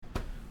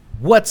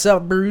What's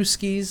up,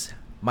 brewskis?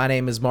 My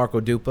name is Marco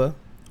Dupa.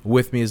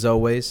 With me, as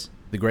always,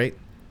 the great,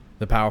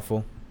 the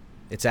powerful,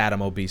 it's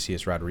Adam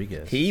Obesius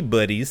Rodriguez. Hey,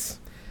 buddies.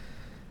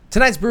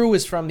 Tonight's brew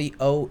is from the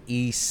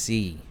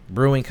OEC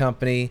Brewing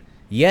Company.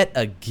 Yet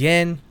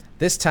again,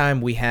 this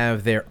time we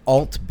have their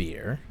alt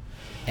beer,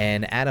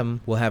 and Adam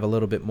will have a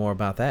little bit more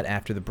about that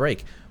after the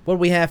break. What do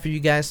we have for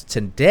you guys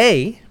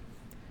today?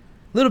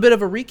 A little bit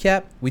of a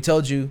recap. We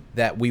told you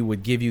that we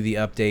would give you the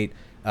update,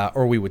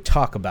 or we would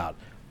talk about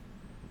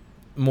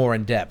more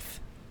in depth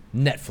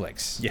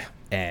Netflix. Yeah.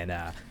 And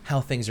how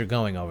things are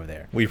going over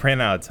there. We ran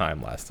out of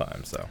time last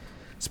time, so.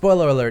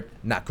 Spoiler alert,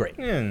 not great.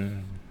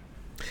 Mm.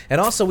 And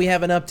also we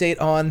have an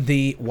update on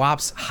the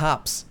Wops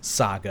Hops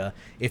saga.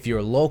 If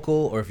you're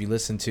local or if you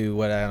listen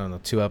to,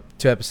 two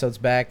episodes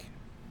back.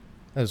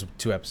 That was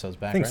 2 episodes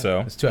back, I think right? so.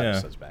 It was 2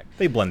 episodes back.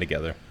 They blend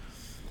together.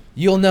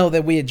 You'll know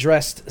that we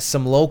addressed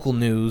some local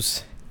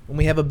news, and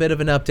we have a bit of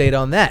an update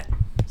on that.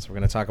 So we're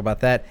going to talk about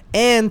that.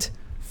 And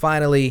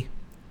finally,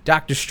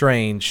 Doctor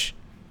Strange,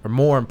 or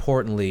more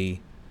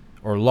importantly,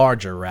 or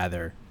larger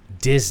rather,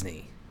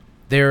 Disney.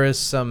 There is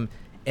some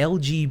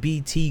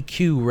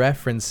LGBTQ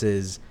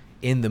references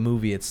in the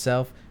movie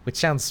itself, which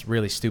sounds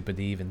really stupid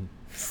to even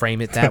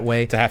frame it that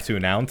way. To have to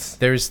announce.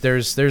 There's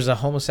a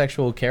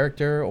homosexual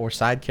character or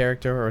side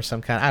character or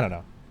some kind, I don't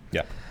know.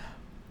 Yeah.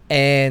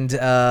 And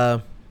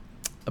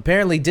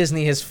apparently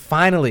Disney has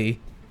finally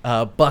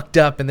bucked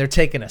up and they're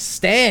taking a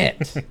stand.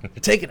 They're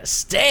taking a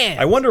stand.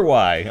 I wonder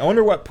why. I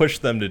wonder what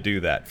pushed them to do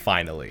that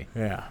finally.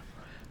 Yeah.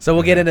 So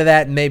we'll get into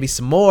that and maybe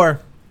some more.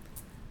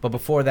 But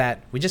before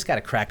that, we just got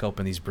to crack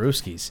open these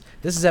brewskis.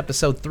 This is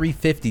episode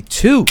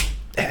 352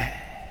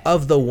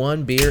 of the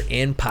One Beer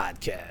In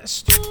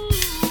podcast. Oh,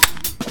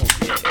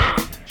 yeah.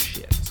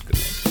 Shit, that's good.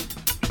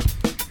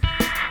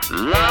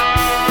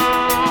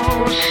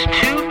 Lost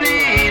to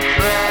be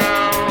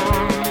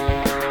found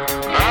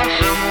by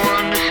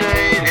someone to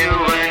save you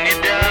when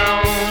you're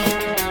down.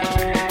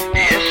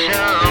 Yes,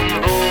 I'm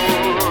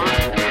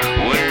bored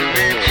when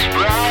it's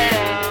bright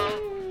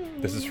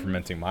out. This is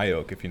fermenting my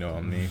oak, if you know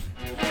what I mean.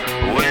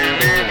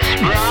 When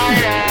it's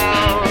bright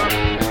out.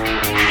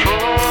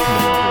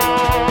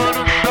 4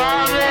 to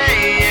 5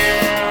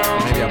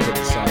 a.m. Maybe I'll put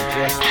the song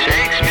just.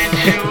 Takes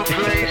me to a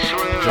place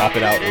where Drop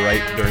it out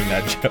right during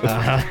that joke.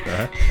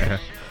 Uh-huh.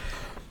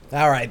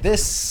 All right,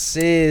 this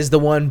is the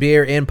One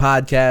Beer In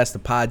podcast, the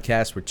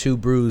podcast where 2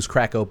 brews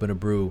crack open a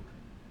brew,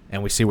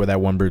 and we see where that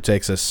one brew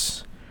takes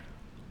us.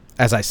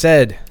 As I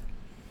said,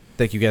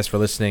 thank you guys for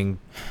listening,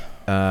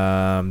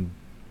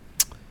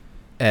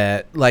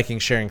 liking,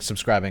 sharing,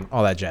 subscribing,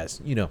 all that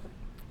jazz. You know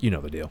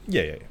the deal.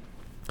 Yeah.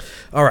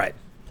 All right,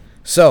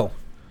 so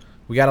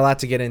we got a lot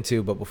to get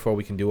into, but before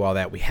we can do all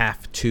that, we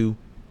have to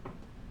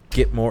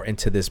get more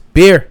into this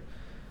beer.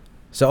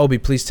 So, Obi,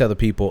 please tell the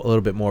people a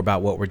little bit more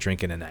about what we're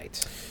drinking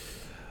tonight.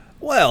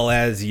 Well,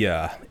 as you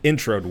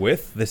introed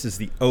with, this is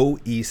the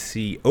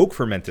OEC Oak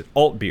Fermented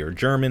Alt Beer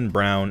German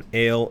Brown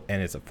Ale,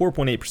 and it's a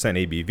 4.8%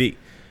 ABV.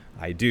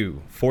 I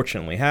do,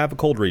 fortunately, have a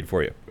cold read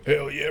for you.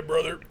 Hell yeah,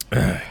 brother.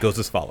 It goes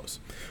as follows.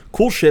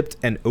 Cool shipped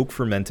and oak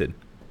fermented.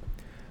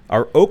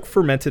 Our oak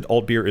fermented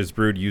alt beer is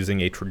brewed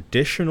using a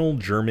traditional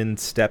German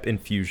step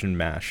infusion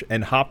mash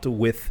and hopped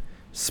with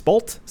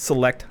Spalt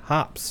Select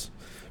hops.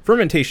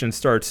 Fermentation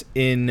starts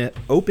in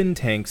open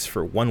tanks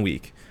for 1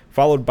 week,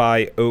 followed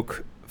by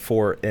oak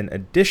for an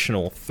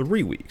additional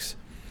 3 weeks.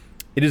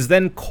 It is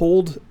then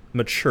cold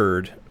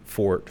matured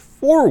for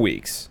 4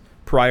 weeks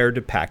prior to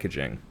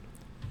packaging.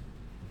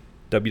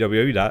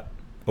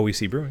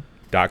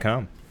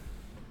 www.oecbrewing.com.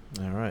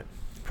 All right.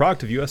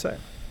 Product of USA.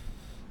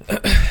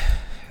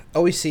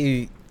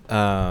 OEC,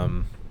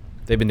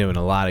 they've been doing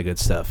a lot of good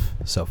stuff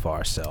so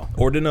far. So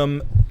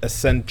Ordinum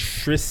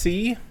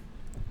eccentrici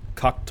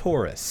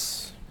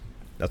coctoris.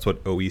 That's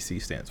what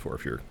OEC stands for,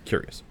 if you're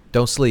curious.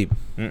 don't sleep.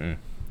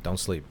 Don't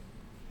sleep.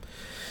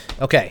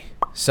 Okay,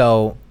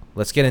 so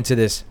let's get into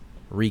this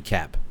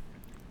recap.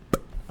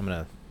 I'm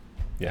gonna,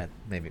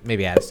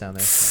 maybe add us down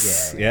there.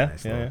 Yeah.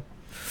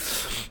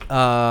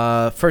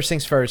 First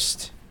things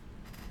first.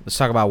 Let's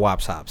talk about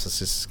Wops Hops. Let's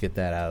just get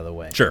that out of the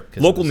way. Sure.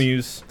 Local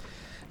news.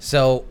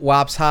 So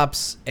Wops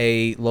Hops,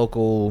 a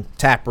local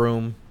tap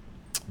room,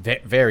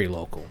 very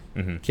local.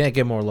 Mm-hmm. Can't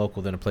get more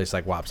local than a place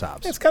like Wops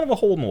Hops. It's kind of a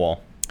hole in the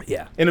wall.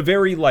 Yeah. In a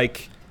very,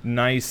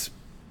 nice,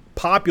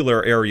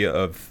 popular area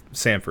of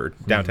Sanford,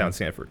 downtown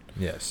Sanford.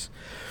 Yes.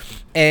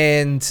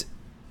 And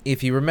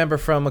if you remember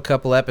from a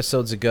couple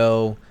episodes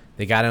ago,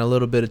 they got in a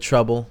little bit of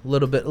trouble, a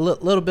little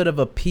bit of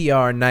a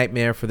PR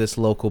nightmare for this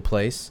local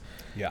place.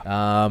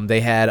 Yeah.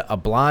 They had a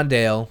blonde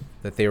ale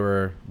that they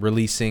were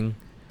releasing,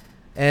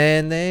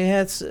 and they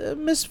had a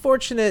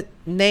misfortunate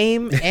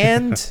name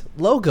and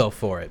logo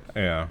for it.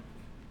 Yeah.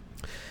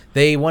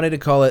 They wanted to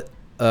call it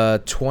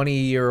a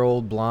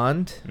 20-year-old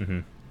blonde. Mm-hmm.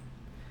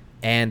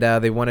 And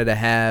they wanted to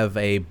have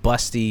a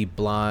busty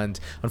blonde.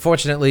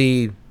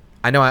 Unfortunately,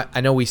 I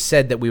know we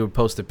said that we would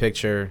post a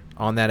picture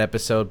on that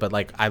episode, but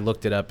I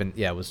looked it up and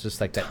it was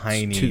just like that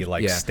tiny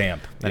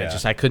stamp. And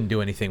I couldn't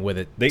do anything with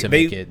it They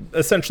make it.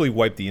 essentially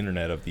wiped the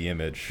internet of the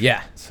image.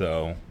 Yeah.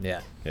 So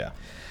Yeah. yeah.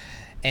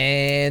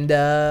 And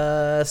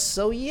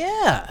so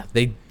yeah,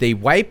 they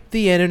wiped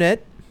the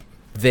internet.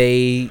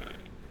 They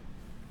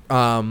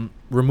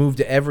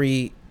removed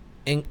everything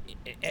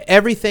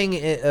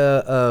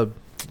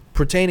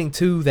pertaining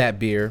to that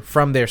beer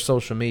from their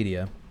social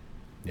media.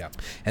 Yeah.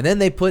 And then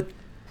they put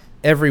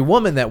every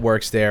woman that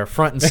works there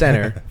front and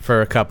center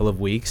for a couple of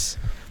weeks.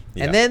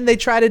 Yeah. And then they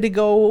tried to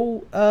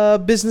go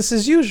business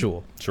as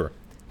usual. Sure.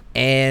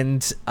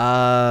 And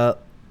there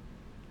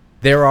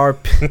are...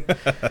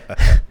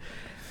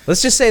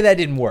 Let's just say that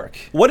didn't work.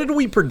 What did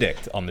we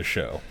predict on the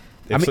show?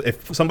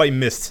 If somebody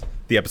missed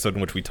the episode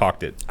in which we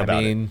talked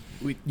about it.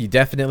 You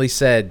definitely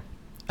said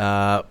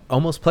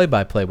almost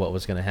play-by-play what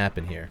was going to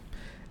happen here.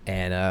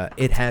 And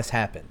it has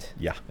happened.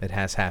 Yeah. It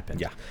has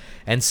happened. Yeah.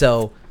 And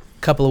so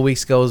a couple of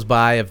weeks goes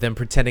by of them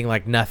pretending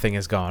like nothing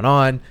has gone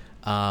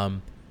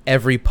on.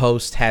 Every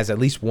post has at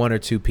least one or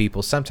two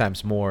people,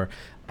 sometimes more,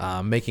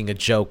 making a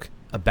joke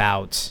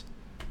about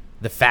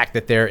the fact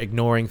that they're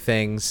ignoring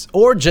things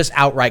or just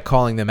outright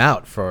calling them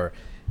out for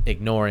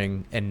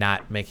ignoring and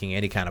not making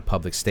any kind of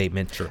public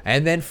statement. Sure.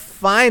 And then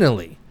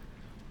finally,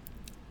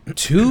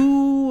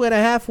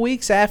 2.5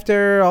 weeks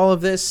after all of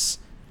this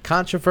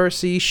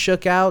controversy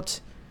shook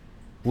out,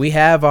 we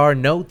have our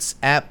Notes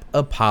app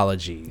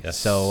apology. Yes.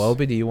 So,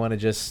 Obi, do you want to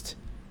just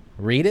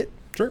read it?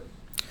 Sure.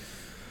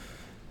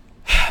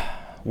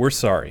 We're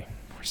sorry.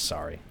 We're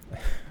sorry.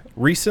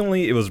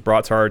 Recently, it was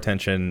brought to our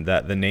attention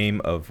that the name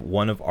of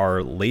one of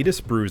our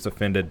latest brews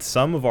offended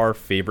some of our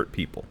favorite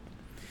people.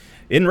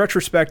 In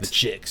retrospect... The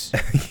chicks.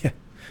 Yeah,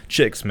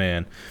 chicks,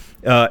 man.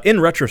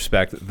 In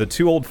retrospect, the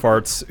two old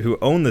farts who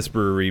own this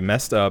brewery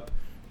messed up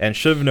and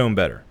should have known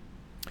better.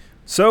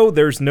 So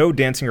there's no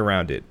dancing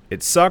around it.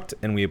 It sucked,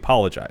 and we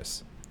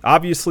apologize.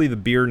 Obviously, the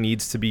beer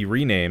needs to be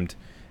renamed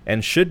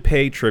and should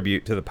pay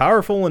tribute to the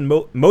powerful and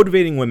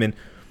motivating women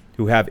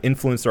who have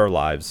influenced our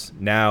lives,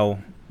 now,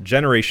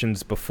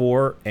 generations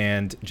before,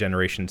 and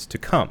generations to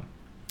come.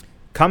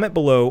 Comment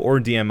below or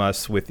DM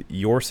us with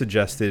your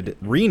suggested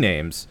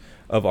renames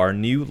of our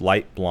new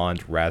light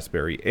blonde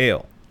raspberry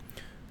ale.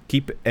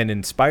 Keep an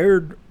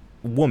inspired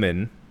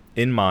woman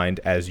in mind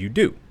as you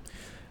do.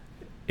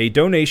 A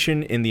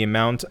donation in the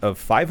amount of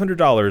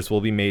 $500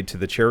 will be made to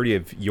the charity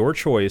of your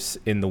choice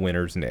in the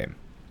winner's name.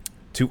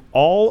 To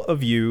all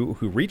of you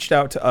who reached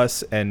out to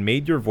us and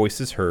made your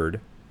voices heard,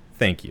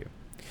 thank you.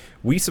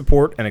 We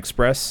support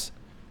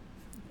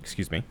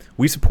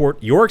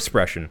your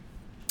expression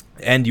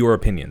and your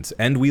opinions,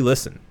 and we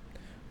listen.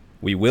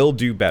 We will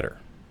do better.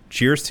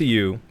 Cheers to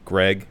you,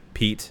 Greg,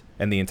 Pete,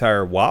 and the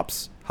entire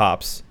Wops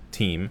Hops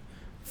team.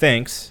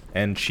 Thanks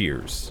and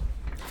cheers.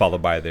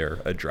 Followed by their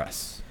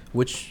address.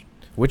 Which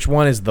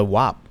one is the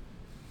WAP?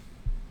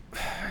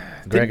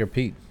 Greg or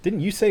Pete? Didn't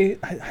you say?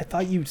 I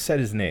thought you said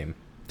his name.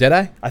 Did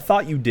I? I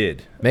thought you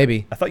did.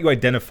 Maybe. I thought you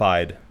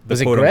identified the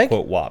Was it quote Greg?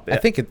 unquote WAP. I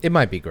think it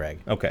might be Greg.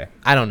 Okay.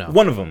 I don't know.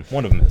 One of them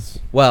is.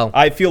 Well,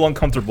 I feel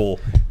uncomfortable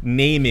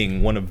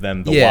naming one of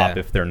them the WAP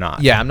if they're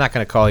not. Yeah, I'm not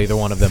going to call either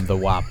one of them the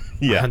WAP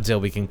Yeah. until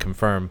we can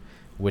confirm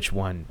which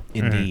one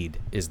indeed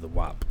is the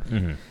WAP.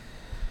 Mm-hmm.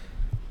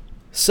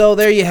 So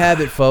there you have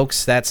it,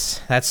 folks.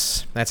 That's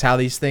how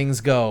these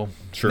things go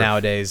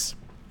nowadays.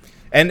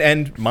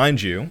 And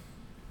mind you,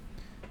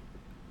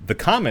 the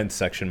comment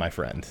section, my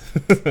friend.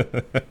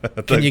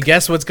 Can you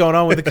guess what's going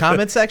on with the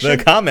comment section?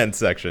 The comment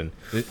section.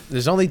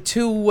 There's only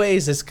two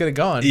ways this could have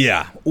gone.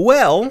 Yeah.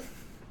 Well,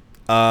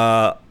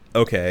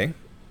 okay.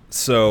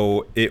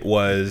 So it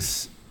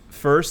was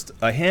first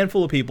a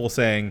handful of people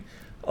saying,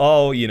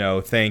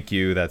 oh, thank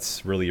you.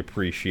 That's really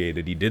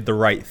appreciated. You did the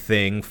right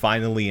thing.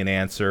 Finally an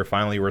answer.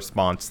 Finally a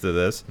response to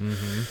this.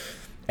 Mm-hmm.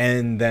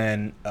 And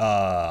then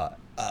a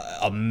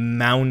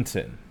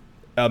mountain.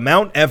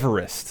 Mount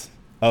Everest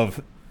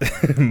of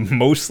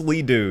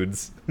mostly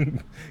dudes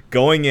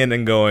going in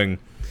and going,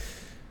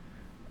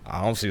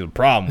 I don't see the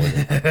problem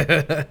with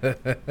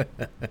it.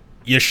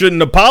 You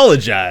shouldn't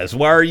apologize.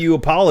 Why are you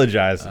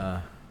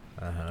apologizing?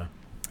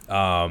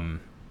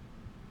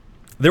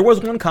 There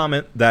was one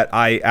comment that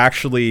I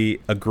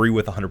actually agree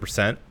with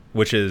 100%,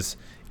 which is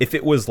if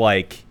it was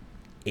like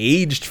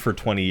aged for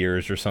 20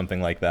 years or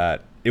something like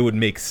that, it would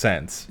make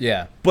sense.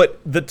 Yeah. But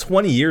the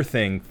 20-year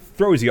thing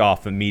throws you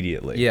off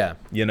immediately. Yeah.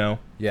 Yeah.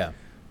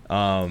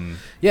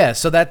 Yeah,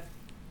 so that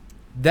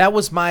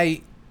was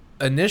my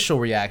initial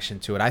reaction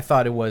to it. I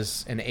thought it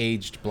was an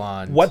aged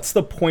blonde. What's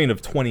the point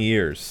of 20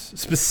 years?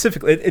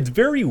 Specifically, it's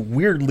very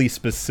weirdly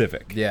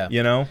specific.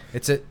 Yeah.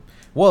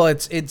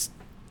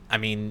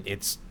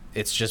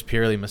 It's just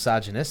purely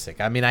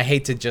misogynistic. I mean, I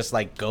hate to just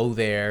like go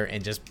there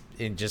and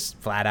just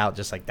flat out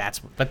just like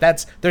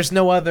there's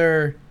no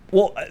other.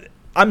 Well,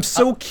 I'm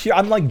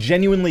I'm like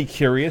genuinely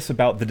curious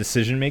about the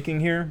decision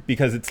making here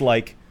because it's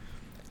like,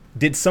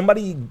 did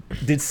somebody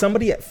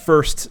at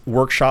first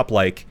workshop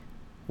like,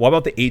 what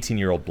about the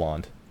 18-year-old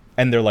blonde?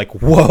 And they're like,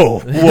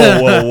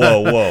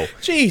 whoa.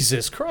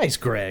 Jesus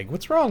Christ, Greg,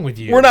 what's wrong with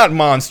you? We're not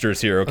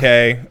monsters here,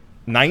 okay?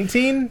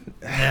 19?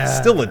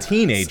 Still a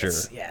teenager.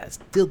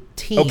 Still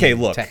teen. Okay,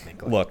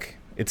 technically. look,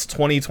 it's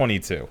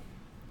 2022.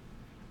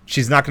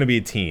 She's not going to be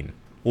a teen.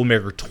 We'll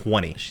make her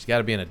 20. She's got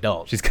to be an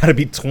adult. She's got to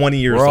be 20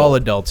 years old. We're all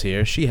adults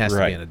here. She has to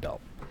Right. be an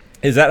adult.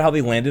 Is that how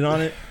they landed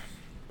on it?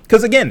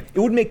 Because, again, it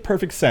would make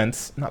perfect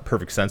sense. Not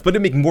perfect sense, but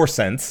it'd make more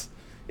sense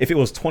if it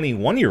was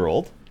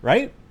 21-year-old,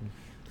 right?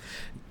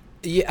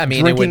 Yeah, I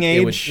mean, Drinking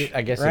it would, age,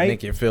 I guess right? it'd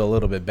make you feel a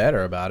little bit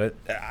better about it.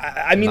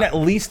 I mean, at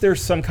least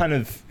there's some kind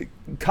of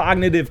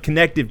cognitive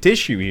connective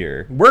tissue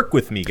here. Work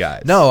with me,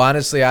 guys. No,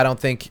 honestly, I don't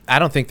think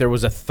there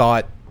was a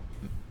thought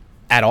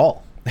at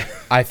all.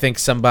 I think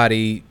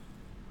somebody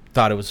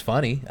thought it was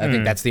funny. I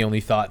think that's the only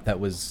thought that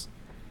was.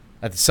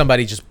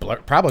 Somebody just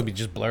probably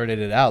just blurted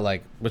it out.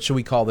 Like, what should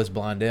we call this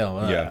blonde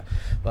ale? Yeah.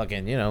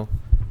 Fucking,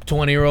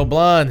 20-year-old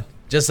blonde,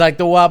 just like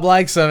the WAP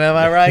likes them. Am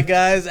I right,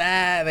 guys?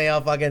 They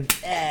all fucking.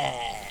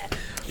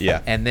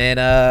 Yeah. And then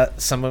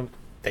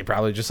they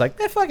probably just like,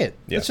 fuck it.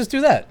 Yeah. Let's just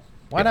do that.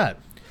 Why Yeah.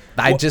 not?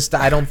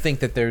 I don't think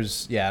that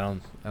there's. I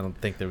don't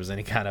think there was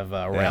any kind of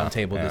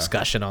roundtable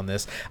discussion on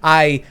this.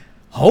 I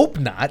hope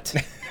not.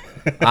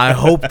 I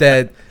hope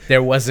that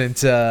there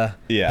wasn't.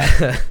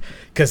 Yeah.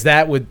 Because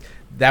that would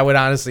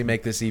honestly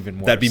make this even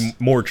worse. That'd be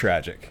more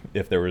tragic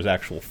if there was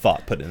actual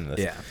thought put into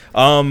this.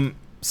 Yeah.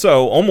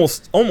 So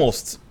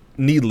almost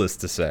needless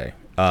to say,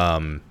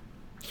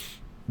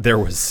 there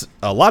was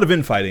a lot of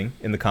infighting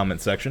in the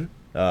comment section.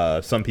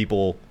 Some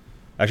people,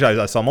 actually,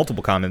 I saw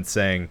multiple comments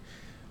saying,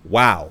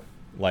 "Wow,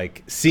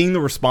 like seeing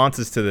the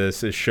responses to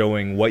this is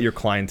showing what your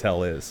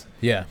clientele is."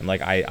 Yeah. And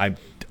like I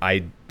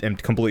am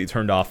completely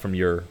turned off from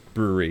your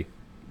brewery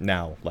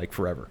now, like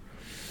forever.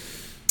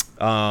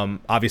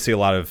 Obviously, a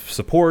lot of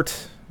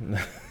support,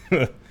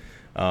 a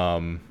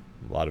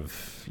lot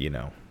of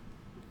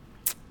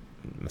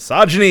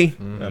misogyny.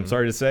 I'm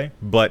sorry to say,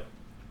 but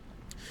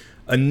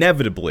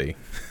inevitably,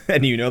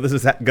 and this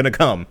is going to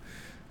come.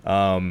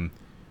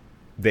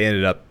 They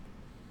ended up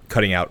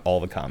cutting out all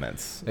the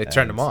comments. They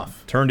turned them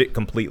off. Turned it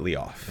completely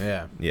off.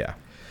 Yeah. Yeah.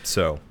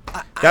 So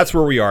that's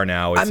where we are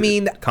now.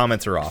 mean-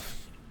 Comments are off.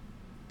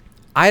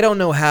 I don't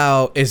know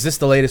how. Is this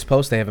the latest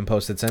post? They haven't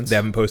posted since. They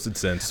haven't posted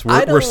since. I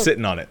We're don't-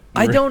 sitting on it.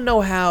 I don't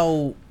know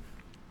how.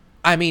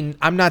 I mean,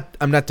 I'm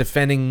not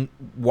defending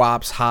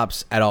WAPs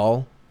hops at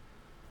all,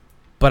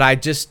 but I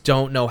just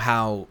don't know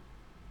how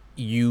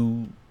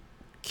you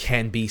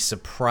can be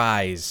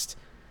surprised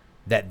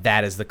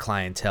that is the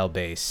clientele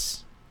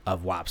base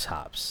of WAPs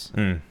hops.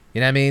 You know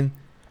what I mean?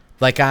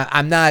 Like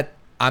I'm not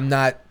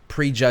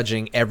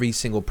prejudging every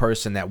single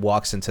person that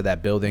walks into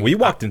that building. We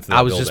walked into that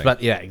I was building. just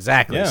about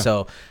exactly. Yeah.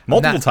 So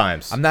Multiple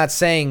times. I'm not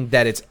saying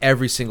that it's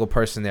every single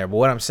person there, but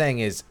what I'm saying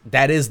is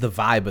that is the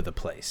vibe of the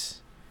place.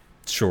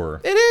 Sure.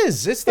 It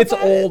is. It's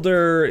vibe.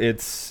 older.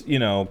 It's,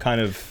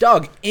 kind of.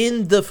 Dog,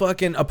 in the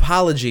fucking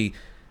apology,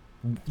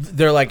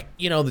 they're like,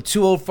 the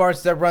two old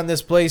farts that run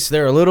this place,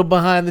 they're a little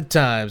behind the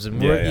times, and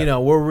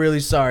we're really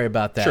sorry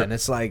about that. Sure. And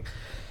it's like,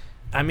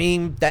 I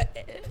mean, that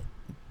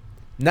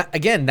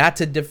not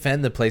to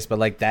defend the place, but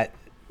like that.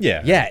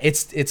 Yeah,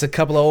 it's a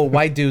couple of old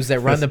white dudes that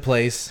run the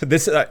place.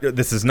 This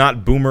is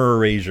not boomer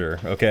erasure,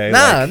 okay?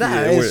 Nah,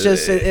 it's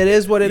just it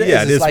is what it is.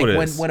 Yeah, It's it is like what it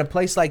is. when a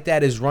place like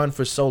that is run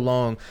for so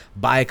long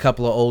by a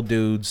couple of old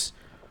dudes,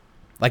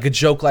 like a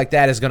joke like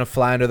that is gonna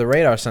fly under the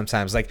radar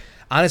sometimes. Like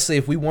honestly,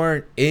 if we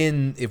weren't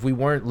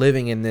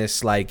living in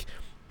this post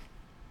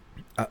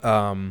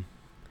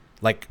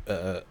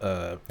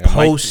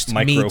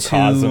Me Too,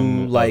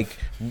 microcosm like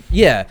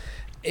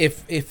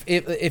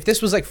if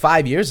this was like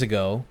 5 years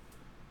ago,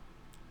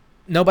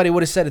 nobody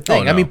would have said a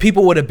thing. Oh, no. I mean,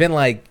 people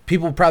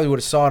probably would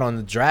have saw it on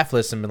the draft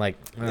list and been like,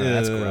 oh,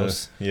 that's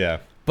gross. Yeah.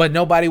 But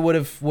nobody would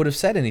have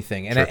said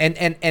anything. And, Sure.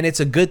 and it's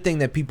a good thing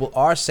that people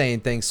are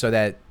saying things so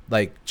that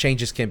like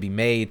changes can be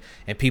made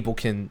and people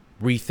can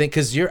rethink.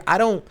 Because I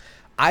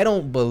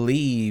don't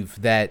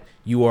believe that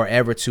you are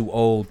ever too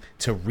old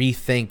to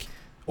rethink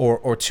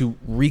or to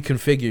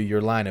reconfigure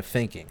your line of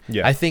thinking.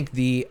 Yeah. I think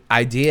the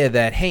idea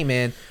that, hey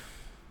man,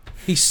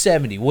 he's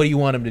 70, what do you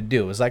want him to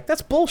do? It's like,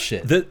 that's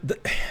bullshit.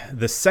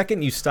 The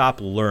second you stop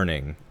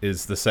learning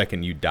is the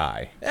second you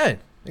die. Yeah,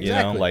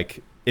 exactly.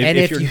 Like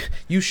if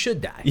you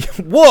should die.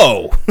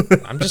 Whoa.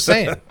 I'm just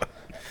saying.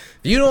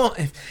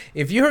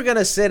 If you're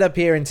gonna sit up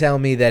here and tell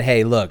me that,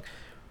 hey, look,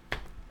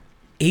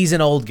 he's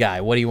an old guy,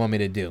 what do you want me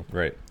to do?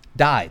 Right.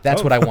 Die.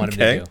 That's what I want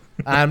him okay. to do.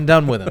 I'm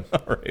done with him.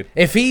 All right.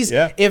 If he's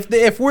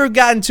if we're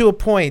gotten to a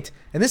point,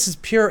 and this is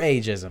pure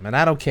ageism, and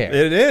I don't care.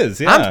 It is.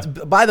 Yeah.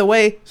 By the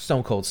way,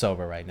 stone cold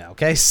sober right now.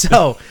 Okay,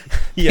 so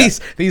Yeah.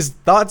 these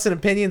thoughts and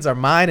opinions are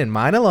mine and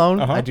mine alone.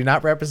 Uh-huh. I do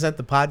not represent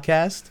the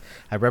podcast.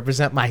 I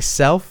represent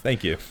myself.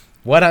 Thank you.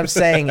 What I'm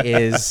saying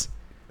is,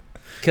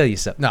 kill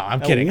yourself. No,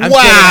 I'm kidding. I'm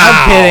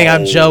Wow. kidding.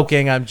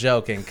 I'm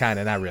joking. Kind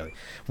of, not really.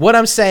 What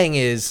I'm saying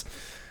is,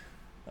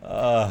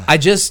 I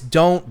just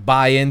don't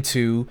buy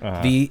into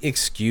the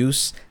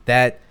excuse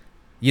that,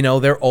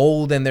 they're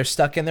old and they're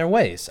stuck in their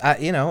ways.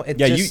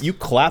 You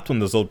clapped when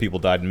those old people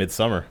died in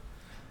Midsummer.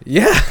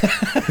 Yeah.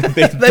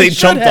 They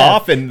jumped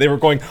off and they were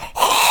going,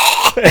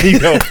 and you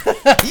go,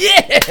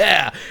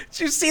 yeah. Did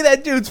you see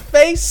that dude's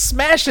face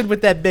smashing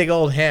with that big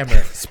old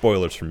hammer?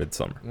 spoilers for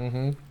Midsummer.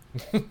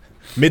 Mm-hmm.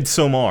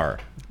 Midsommar,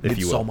 if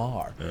you will.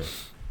 Midsommar.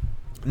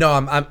 No,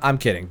 I'm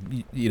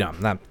kidding. You know,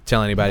 I'm not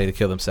telling anybody to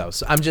kill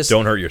themselves. I'm just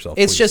Don't hurt yourself.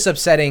 It's please. just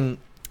upsetting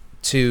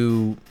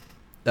to.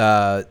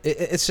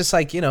 It's just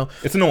like, you know,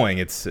 It's annoying.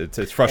 It's yeah,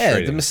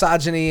 frustrating. the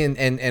misogyny and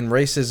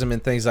racism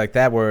and things like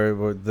that, where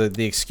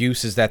the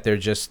excuse is that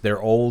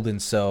they're old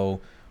and so,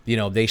 you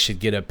know, they should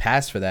get a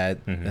pass for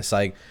that. Mhm. It's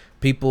like,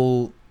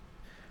 people,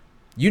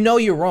 you know,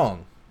 you're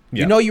wrong.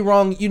 Yeah. You know you're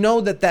wrong. You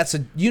know that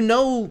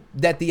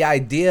that the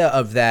idea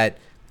of that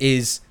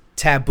is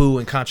taboo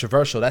and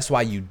controversial. That's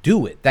why you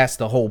do it. That's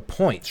the whole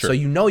point. Sure. So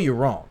you know you're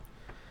wrong.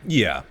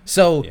 Yeah.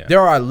 So Yeah.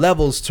 there are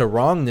levels to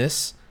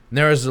wrongness.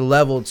 There is a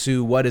level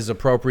to what is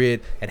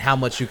appropriate and how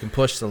much you can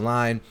push the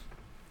line.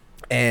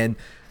 And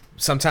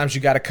sometimes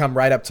you got to come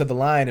right up to the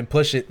line and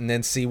push it and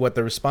then see what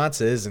the response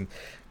is. And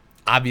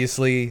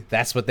obviously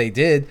that's what they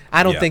did.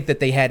 I don't Yeah. think that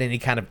they had any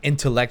kind of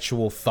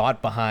intellectual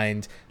thought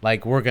behind,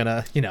 like, we're going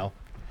to, you know,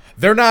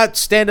 they're not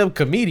stand-up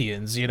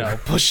comedians, you know,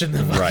 pushing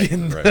the Right,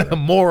 fucking right.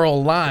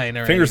 moral line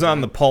or Fingers anything.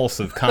 on the pulse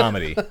of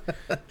comedy.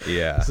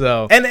 Yeah.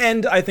 So-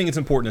 and I think it's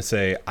important to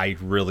say I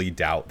really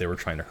doubt they were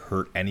trying to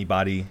hurt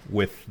anybody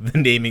with the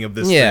naming of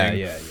this thing.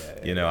 Yeah.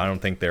 You know, I don't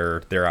think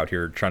they're out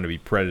here trying to be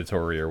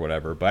predatory or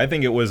whatever. But I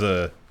think it was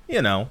a,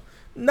 you know,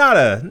 not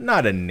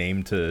a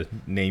name to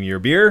name your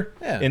beer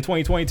Yeah. in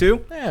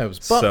 2022. Yeah, it's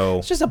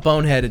just a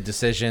boneheaded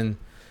decision.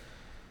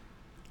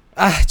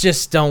 I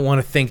just don't want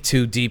to think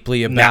too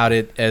deeply about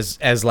it as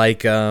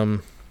like I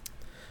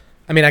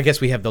mean, I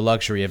guess we have the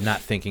luxury of not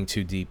thinking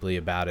too deeply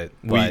about it.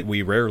 But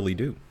We rarely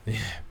do.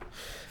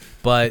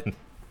 but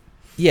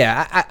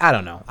yeah, I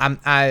don't know.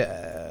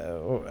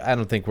 I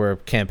don't think we're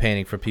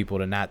campaigning for people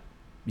to not,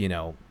 you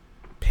know,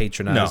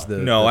 patronize the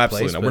no, the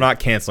absolutely place, not. but- We're not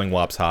canceling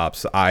Wops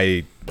Hops.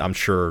 I'm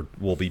sure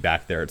we'll be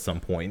back there at some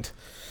point.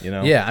 You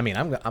know. Yeah, I mean,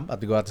 I'm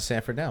about to go out to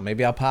Sanford now.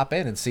 Maybe I'll pop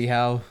in and see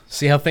how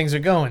things are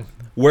going.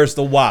 Where's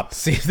the Wop?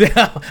 See,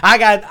 I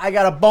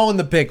got a bone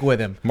to pick with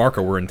him.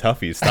 Marco, we're in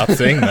Toughies. Stop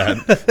saying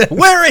that.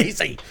 Where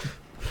is he?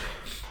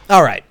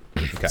 All right.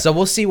 Okay. So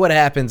we'll see what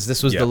happens.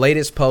 This was Yeah. the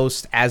latest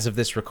post as of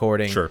this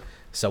recording. Sure.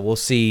 So we'll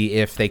see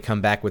if they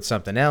come back with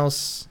something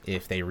else,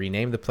 if they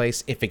rename the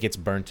place, if it gets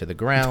burned to the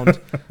ground.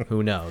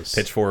 Who knows?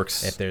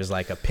 Pitchforks. If there's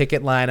like a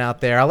picket line out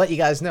there, I'll let you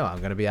guys know. I'm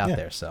going to be out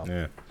there. So,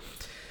 Yeah.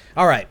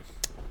 all right.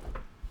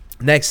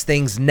 Next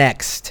things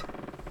next.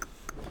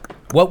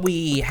 What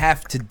we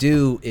have to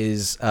do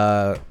is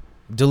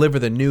deliver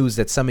the news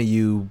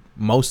that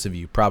most of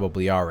you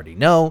probably already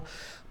know,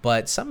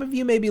 but some of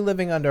you may be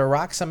living under a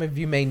rock. Some of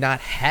you may not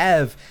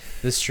have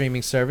the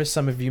streaming service.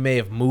 Some of you may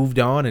have moved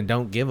on and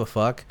don't give a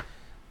fuck.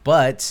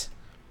 But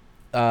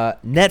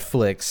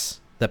Netflix,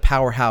 the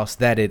powerhouse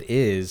that it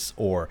is,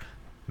 or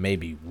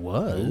maybe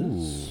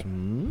was.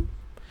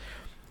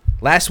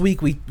 Last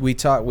week we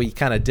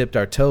kind of dipped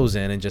our toes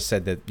in and just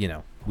said that, you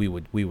know, we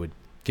would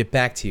get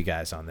back to you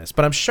guys on this.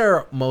 But I'm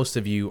sure most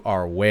of you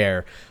are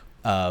aware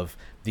of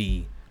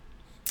the,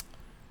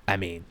 I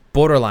mean,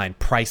 borderline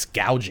price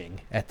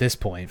gouging at this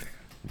point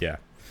Yeah.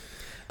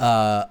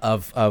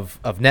 of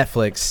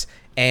Netflix,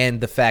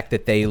 and the fact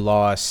that they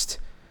lost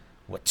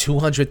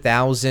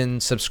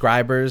 200,000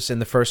 subscribers in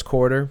the first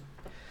quarter.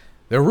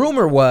 The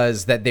rumor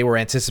was that they were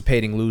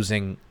anticipating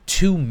losing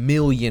 2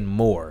 million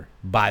more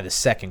by the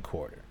second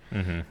quarter.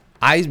 Mm-hmm.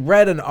 I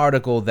read an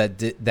article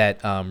that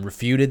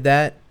refuted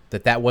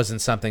that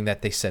wasn't something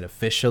that they said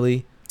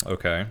officially.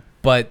 Okay.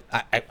 But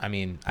I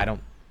mean, I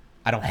don't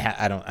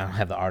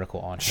have the article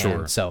on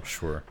hand. So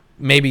Sure.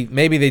 maybe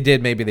they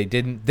did, maybe they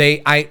didn't.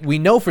 We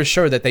know for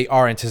sure that they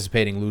are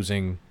anticipating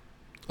losing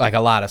like a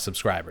lot of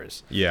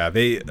subscribers. Yeah.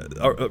 They.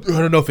 I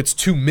don't know if it's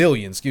 2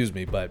 million, excuse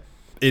me, but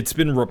It's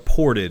been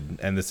reported,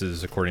 and this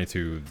is according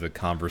to The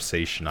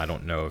Conversation. I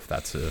don't know if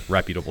that's a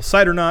reputable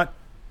site or not.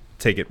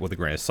 Take it with a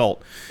grain of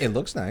salt. it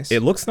looks nice.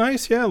 It looks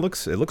nice. Yeah, it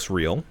looks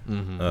real.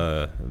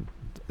 Mm-hmm.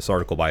 This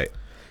article by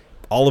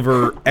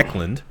Oliver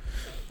Eklund.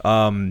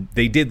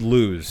 They did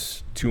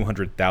lose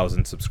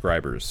 200,000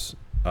 subscribers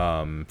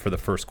for the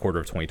first quarter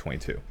of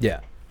 2022. Yeah.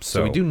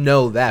 So we So do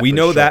know that. We for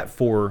know sure. that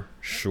for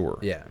sure.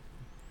 Yeah.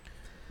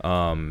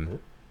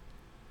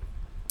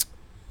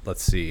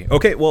 Let's see.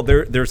 Okay, well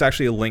there's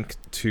actually a link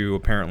to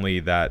apparently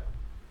that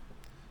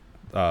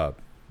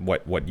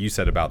what you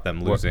said about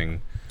them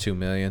losing 2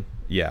 million.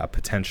 yeah,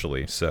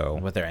 potentially. So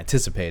What they're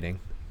anticipating.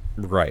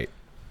 right.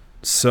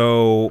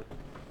 So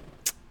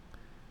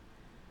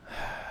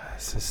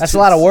That's a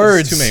lot of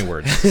words. Too many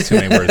words. Too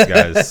many words,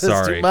 guys. That's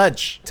Sorry. too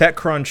much.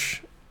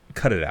 TechCrunch,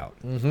 cut it out.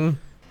 Mm-hmm.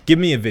 Give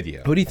me a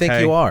video. Who do you think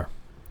okay? you are?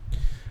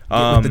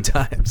 Get with the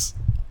times.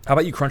 How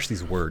about you crunch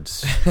these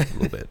words a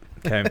little bit?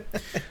 Okay.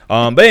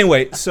 But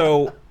anyway,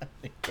 so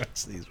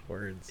Crunch these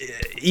words.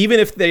 even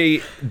if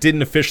they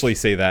didn't officially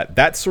say that,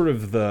 that's sort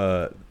of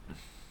the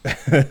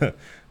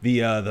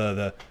the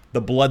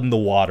blood in the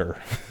water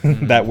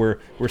that we're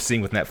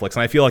seeing with Netflix,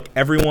 and I feel like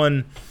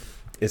everyone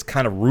is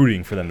kind of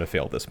rooting for them to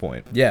fail at this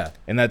point. Yeah.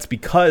 And that's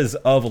because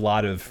of a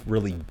lot of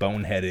really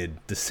boneheaded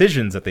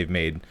decisions that they've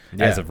made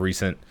as of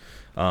recent.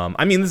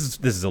 I mean, this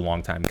is a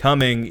long time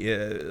coming.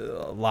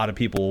 A lot of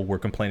people were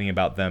complaining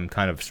about them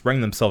kind of spreading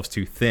themselves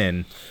too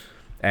thin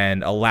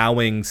and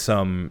allowing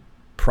some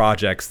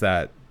projects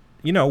that,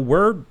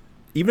 were,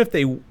 even if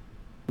they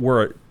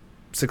were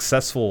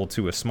successful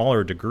to a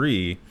smaller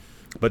degree,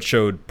 but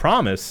showed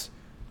promise,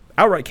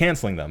 outright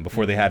canceling them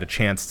before they had a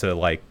chance to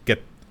like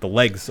get the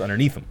legs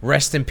underneath them.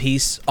 Rest in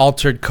peace,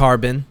 Altered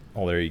Carbon.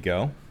 Oh, there you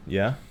go.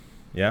 Yeah.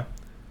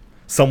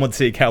 Some would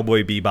say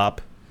Cowboy Bebop.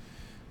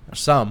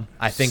 Some.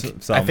 I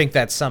think Some. I think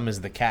that some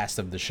is the cast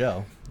of the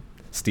show.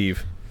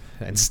 Steve.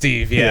 And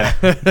Steve, yeah.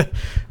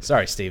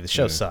 Sorry, Steve. The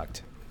show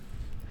sucked.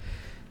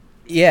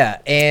 Yeah,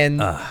 and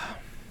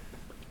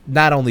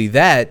not only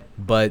that,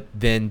 but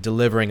then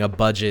delivering a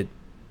budget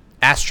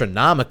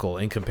astronomical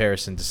in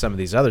comparison to some of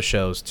these other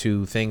shows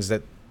to things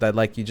that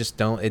like you just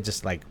don't. It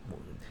just like,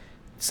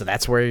 so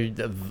that's where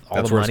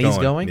all the money's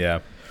going. Yeah.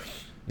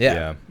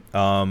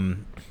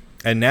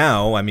 And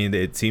now, I mean,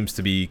 it seems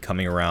to be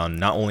coming around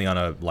not only on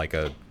a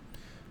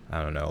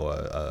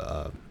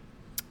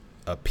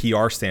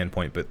PR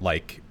standpoint, but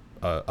like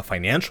a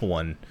financial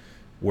one,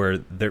 where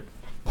they're.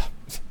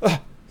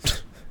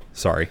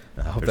 Sorry,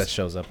 I hope that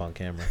shows up on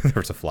camera.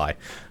 There's a fly,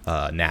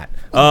 gnat.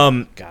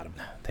 Got him.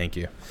 Thank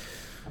you.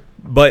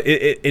 But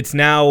it's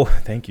now.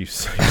 Thank you.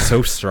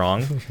 So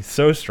strong,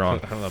 so strong.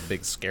 I'm a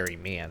big scary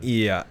man.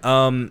 Yeah.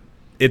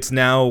 It's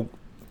now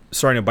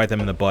starting to bite them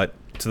in the butt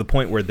to the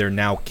point where they're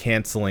now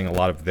canceling a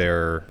lot of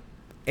their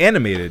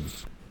animated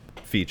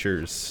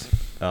features,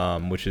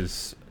 which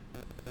is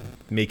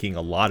making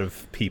a lot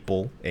of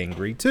people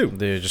angry too.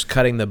 They're just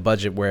cutting the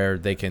budget where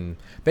they can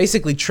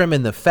basically trim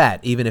in the fat,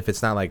 even if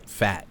it's not like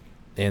fat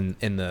in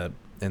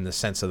the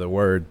sense of the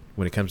word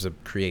when it comes to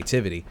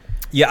creativity.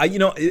 Yeah,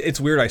 it's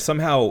weird. I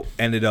somehow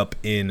ended up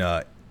in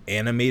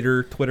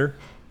animator Twitter.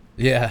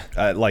 Yeah.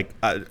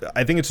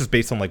 I think it's just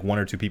based on like one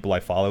or two people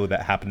I follow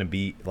that happen to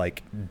be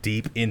like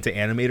deep into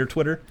animator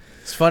Twitter.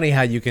 It's funny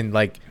how you can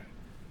like,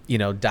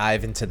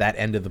 dive into that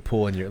end of the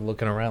pool and you're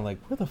looking around like,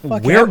 where the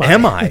fuck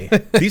am I?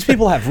 These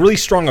people have really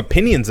strong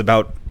opinions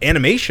about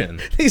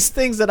animation. These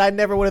things that I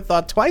never would have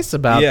thought twice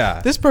about.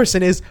 Yeah. This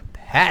person is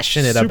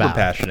passionate about. Super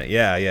passionate.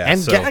 Yeah.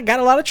 And got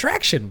a lot of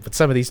traction with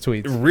some of these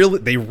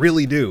tweets. They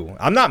really do.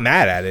 I'm not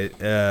mad at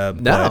it.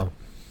 No.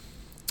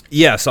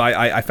 Yeah, so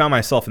I found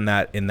myself in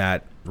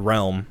that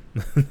realm,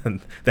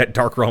 that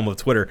dark realm of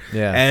Twitter.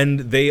 Yeah. And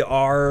they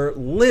are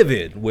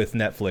livid with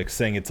Netflix,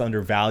 saying it's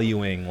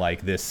undervaluing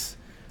like this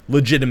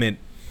legitimate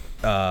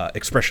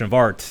expression of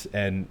art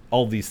and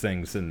all these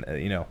things. And,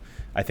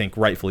 I think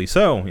rightfully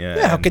so.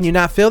 Yeah, how can you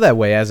not feel that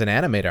way as an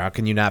animator? How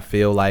can you not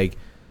feel like,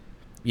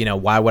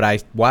 why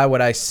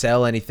would I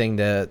sell anything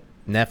to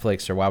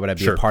Netflix, or why would I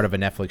be a part of a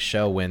Netflix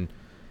show when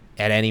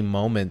at any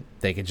moment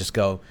they could just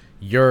go,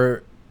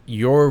 your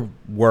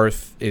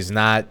worth is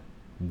not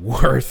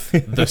worth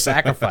the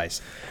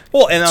sacrifice.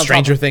 Well, and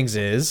Stranger Things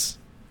is,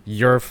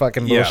 your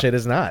fucking bullshit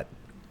is not.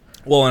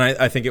 Well, and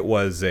I think it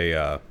was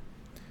a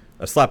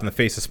slap in the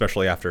face,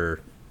 especially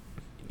after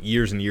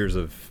years and years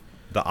of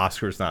the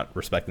Oscars not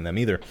respecting them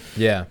either.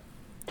 Yeah.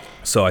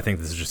 So I think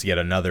this is just yet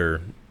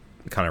another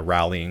kind of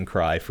rallying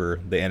cry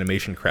for the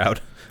animation crowd.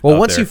 Well,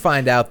 once you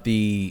find out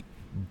the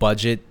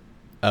budget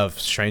of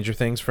Stranger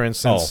Things, for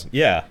instance,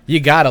 you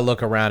got to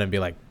look around and be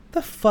like,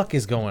 the fuck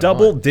is going on?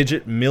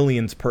 Double-digit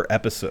millions per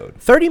episode.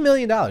 $30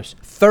 million.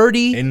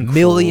 $30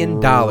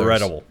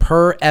 million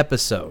per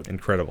episode.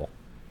 Incredible.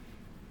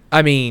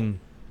 I mean,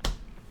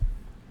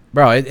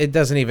 bro, it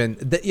doesn't even...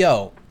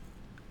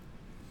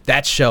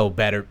 that show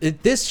better...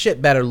 this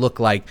shit better look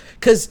like...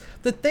 Because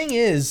the thing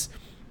is,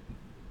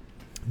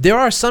 there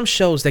are some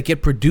shows that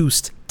get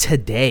produced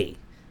today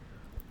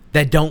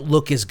that don't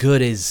look as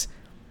good as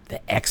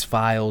the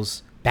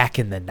X-Files back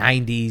in the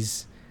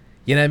 90s.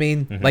 You know what I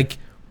mean? Mm-hmm. Like...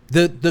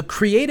 The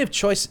creative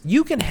choice,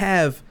 you can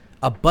have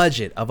a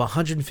budget of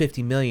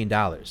 $150 million,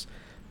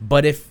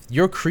 but if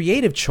your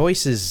creative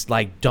choices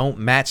like don't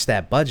match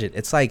that budget,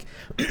 it's like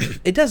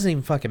it doesn't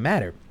even fucking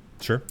matter.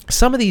 Sure.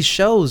 Some of these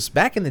shows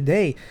back in the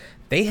day,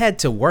 they had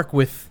to work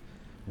with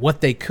what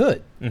they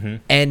could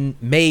and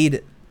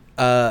made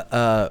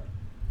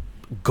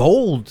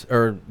gold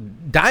or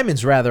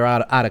diamonds rather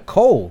out of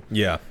coal.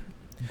 Yeah.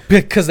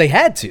 Because they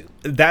had to.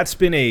 That's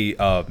been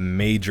a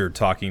major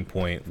talking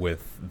point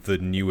with the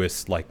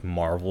newest like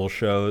Marvel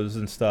shows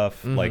and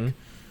stuff, like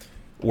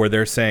where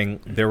they're saying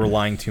they're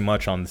relying too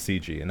much on the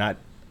CG and not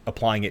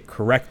applying it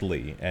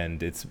correctly.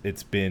 And it's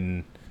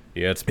been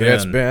these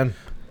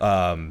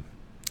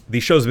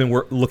shows have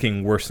been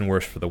looking worse and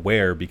worse for the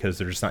wearer because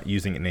they're just not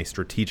using it in a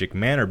strategic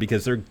manner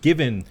because they're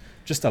given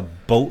just a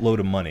boatload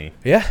of money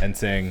and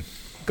saying,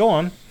 go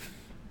on.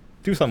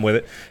 Do something with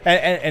it,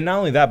 and not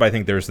only that, but I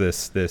think there's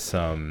this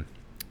kind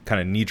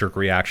of knee-jerk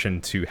reaction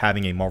to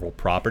having a Marvel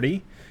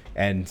property,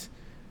 and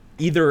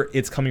either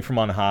it's coming from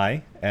on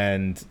high,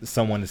 and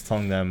someone is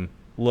telling them,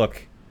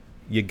 "Look,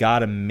 you got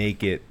to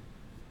make it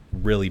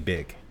really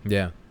big,"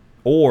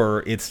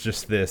 or it's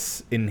just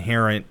this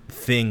inherent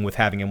thing with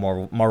having a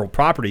Marvel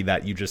property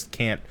that you just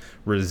can't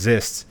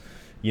resist.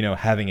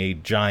 Having a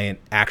giant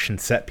action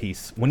set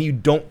piece when you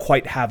don't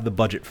quite have the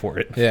budget for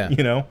it. Yeah.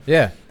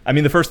 I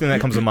mean, the first thing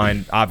that comes to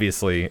mind,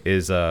 obviously,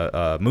 is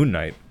Moon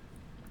Knight.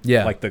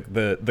 Yeah. Like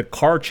the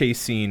car chase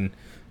scene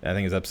I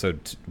think it's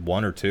episode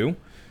 1 or 2.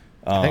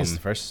 I think it's the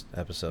first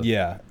episode.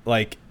 Yeah,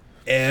 like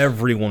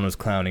everyone was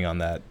clowning on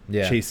that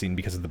chase scene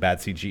because of the bad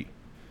CG.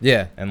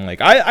 Yeah. And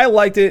like I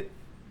liked it.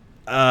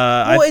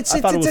 Well, it's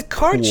thought it was a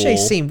car cool.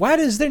 chase scene. Why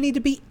does there need to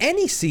be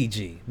any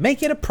CG?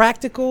 Make it a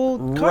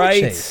practical car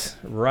chase.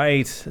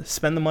 Right.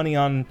 Spend the money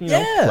on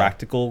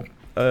practical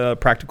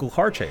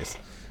car chase.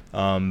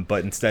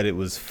 But instead, it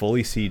was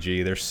fully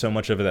CG. There's so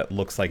much of it that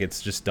looks like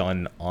it's just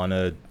done on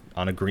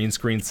a green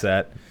screen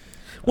set.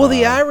 Well,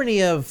 the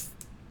irony of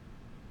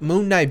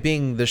Moon Knight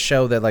being the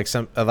show that like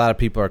a lot of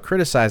people are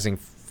criticizing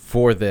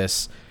for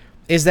this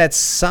is that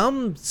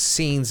some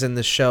scenes in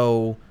the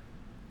show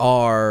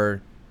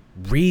are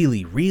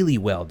really, really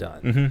well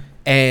done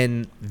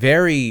and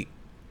very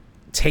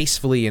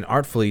tastefully and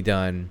artfully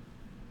done,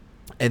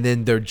 and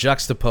then they're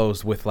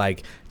juxtaposed with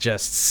like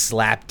just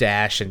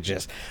slapdash and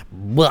just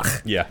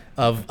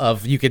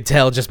of you could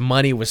tell just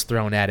money was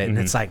thrown at it, and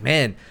it's like,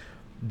 man,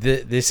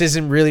 this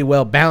isn't really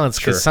well balanced,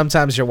 because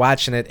sometimes you're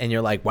watching it and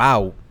you're like,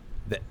 wow,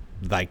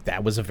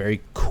 that was a very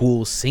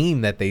cool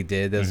scene that they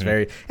did. That was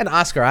very, and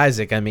Oscar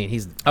Isaac, I mean,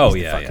 he's the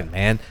fucking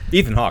man.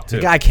 Ethan Hawke too.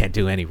 The guy can't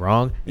do any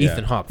wrong. Yeah.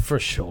 Ethan Hawke for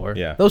sure.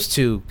 Yeah. Those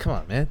two, come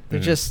on, man. They're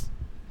just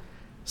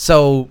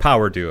so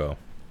power duo.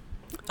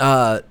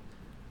 It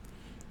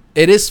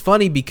is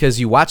funny because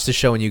you watch the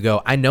show and you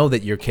go, I know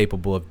that you're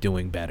capable of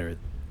doing better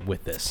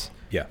with this.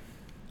 Yeah.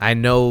 I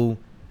know,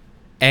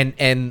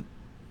 and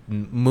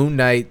Moon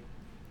Knight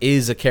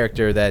is a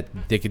character that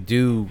they could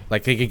do,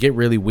 like they could get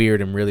really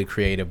weird and really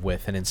creative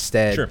with, and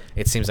instead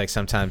it seems like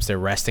sometimes they're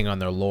resting on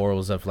their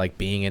laurels of like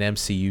being an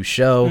MCU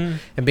show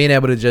and being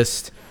able to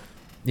just,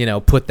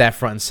 put that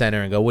front and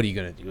center and go, what are you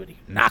going to do? Are you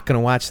not going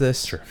to watch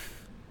this? Sure.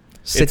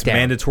 Sit down.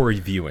 Mandatory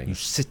viewing. You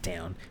sit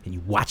down and you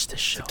watch this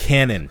show.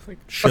 Canon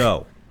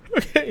show.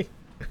 Okay.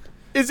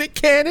 Is it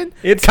canon?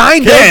 It's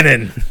kind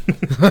canon.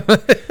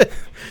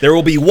 There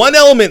will be one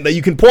element that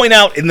you can point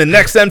out in the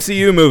next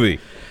MCU movie.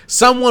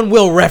 Someone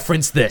will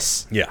reference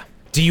this. Yeah.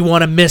 Do you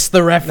want to miss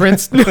the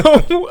reference? No,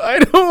 I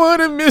don't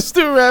want to miss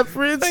the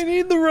reference. I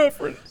need the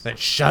reference. Then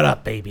shut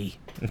up, baby.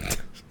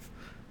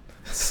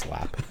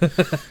 Slap.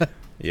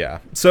 Yeah.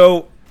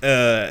 So,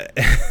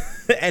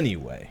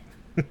 anyway.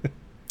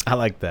 I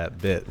like that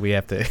bit. We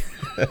have to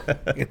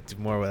do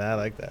more with that. I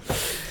like that.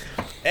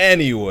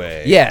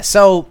 Anyway. Yeah,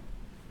 so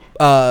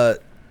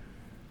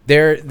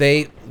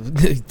they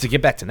to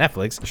get back to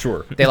Netflix.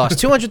 Sure. They lost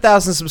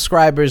 200,000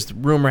 subscribers.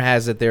 Rumor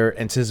has it they're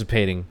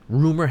anticipating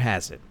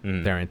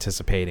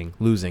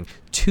losing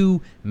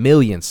 2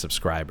 million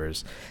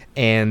subscribers.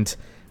 And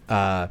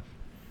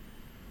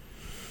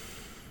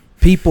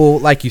people,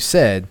 like you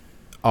said,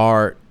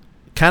 are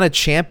kind of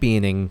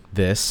championing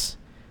this,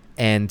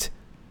 and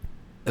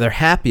they're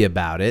happy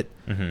about it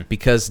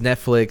because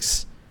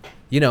Netflix,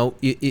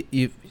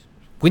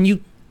 when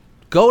you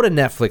go to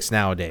Netflix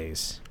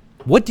nowadays,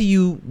 what do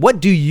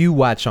you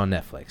watch on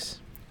Netflix?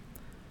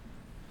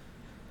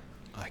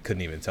 I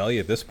couldn't even tell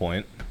you at this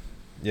point.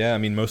 Yeah, I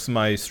mean, most of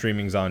my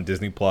streaming's on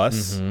Disney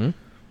Plus and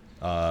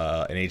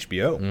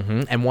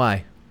HBO. And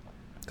why?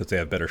 Because they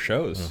have better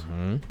shows,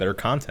 better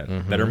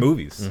content, better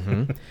movies.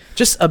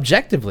 Just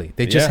objectively,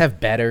 they just have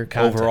better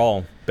content.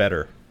 Overall,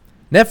 better.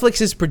 Netflix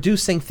is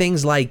producing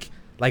things like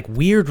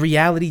weird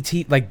reality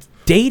TV, like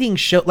dating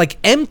show, like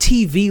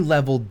MTV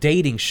level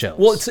dating shows.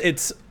 Well,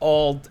 it's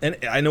all, and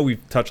I know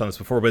we've touched on this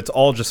before, but it's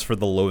all just for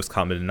the lowest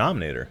common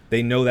denominator.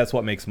 They know that's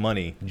what makes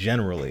money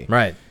generally,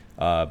 right?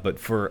 But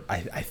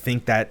I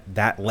think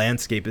that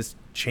landscape is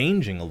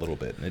changing a little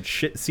bit, and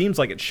it seems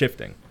like it's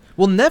shifting.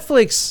 Well,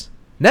 Netflix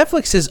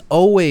is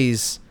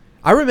always.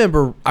 I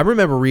remember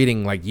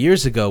reading like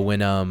years ago when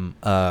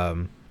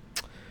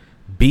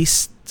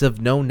Beasts of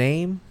No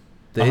Name,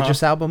 the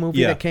Idris Elba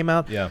movie that came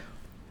out. Yeah.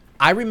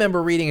 I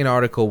remember reading an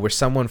article where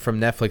someone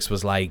from Netflix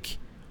was like,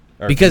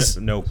 Or because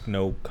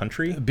no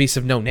country, Beasts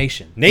of No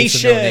Nation.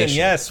 Nation.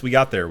 Yes, we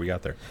got there.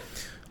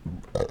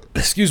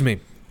 Excuse me.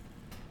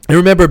 I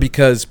remember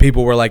because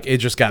people were like, it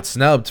just got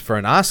snubbed for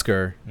an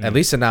Oscar, at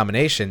least a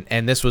nomination,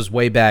 and this was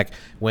way back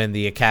when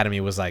the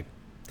Academy was like,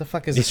 the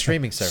fuck is a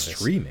streaming service?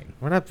 Streaming.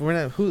 We're not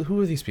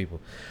who are these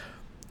people?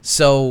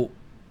 So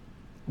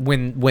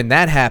when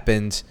that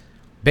happened,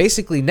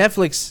 basically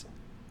Netflix,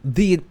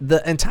 the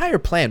entire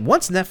plan,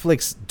 once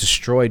Netflix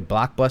destroyed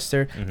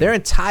Blockbuster, their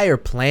entire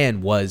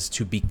plan was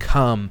to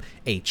become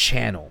a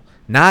channel,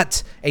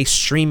 not a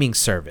streaming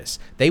service.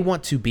 They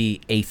want to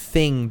be a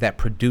thing that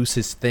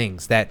produces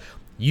things that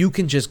you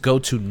can just go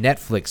to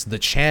Netflix, the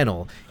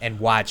channel, and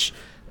watch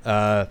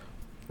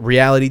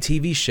reality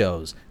TV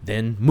shows,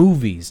 then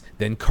movies,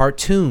 then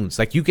cartoons.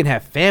 Like, you can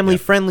have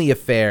family-friendly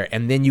affair,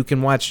 and then you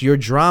can watch your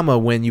drama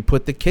when you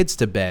put the kids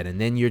to bed, and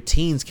then your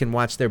teens can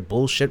watch their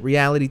bullshit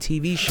reality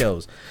TV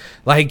shows.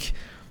 Like,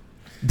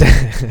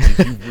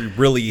 You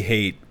really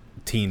hate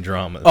teen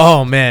dramas.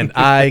 oh man,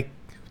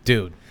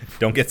 dude,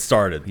 Don't get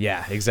started.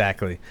 yeah,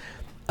 exactly.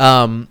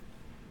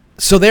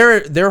 So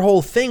their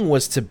whole thing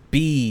was to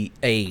be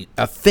a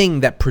thing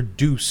that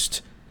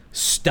produced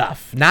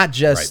stuff, not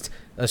just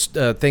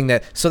a thing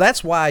that. So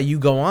that's why you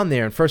go on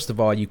there, and first of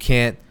all, you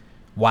can't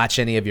watch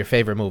any of your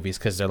favorite movies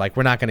because they're like,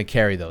 we're not going to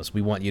carry those.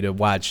 We want you to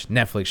watch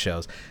Netflix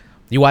shows.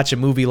 You watch a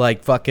movie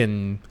like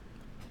fucking,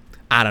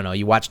 I don't know,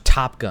 you watch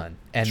Top Gun,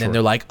 and then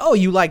they're like, oh,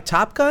 you like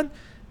Top Gun?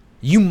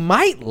 You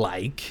might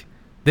like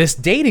this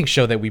dating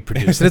show that we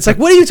produced. And it's like,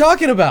 what are you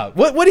talking about?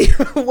 What do you,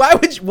 why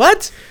would you,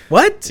 what?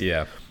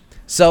 Yeah.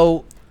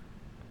 So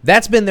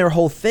that's been their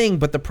whole thing.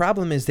 But the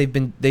problem is they've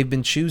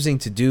been choosing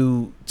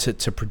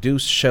to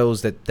produce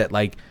shows that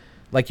like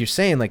you're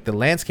saying, like the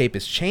landscape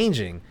is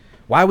changing.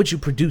 Why would you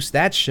produce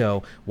that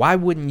show? Why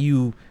wouldn't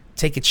you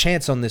take a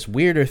chance on this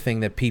weirder thing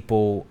that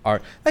people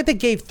are like? They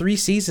gave 3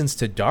 seasons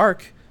to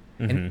Dark,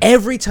 and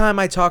every time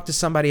I talk to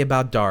somebody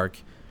about Dark,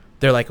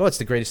 they're like, "Oh, it's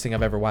the greatest thing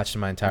I've ever watched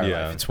in my entire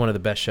life. It's one of the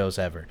best shows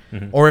ever."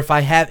 Or if I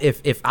have,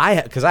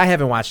 because I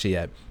haven't watched it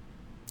yet,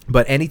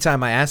 but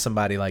anytime I ask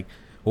somebody like,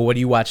 "Well, what are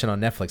you watching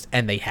on Netflix?"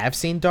 and they have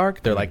seen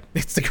Dark, they're like,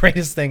 "It's the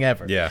greatest thing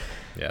ever." Yeah,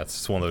 it's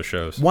just one of those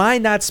shows. Why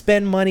not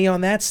spend money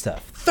on that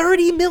stuff?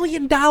 $30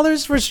 million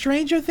for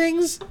Stranger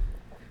Things?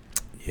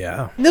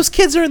 Yeah. And those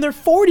kids are in their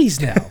 40s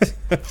now.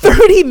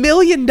 $30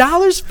 million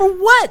for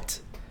what?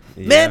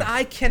 Yeah. Man,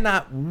 I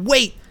cannot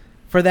wait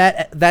for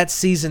that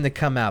season to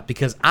come out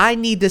because I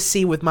need to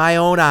see with my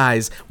own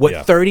eyes what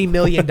 $30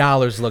 million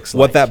looks like.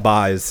 What that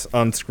buys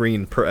on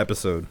screen per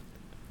episode.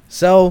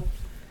 So,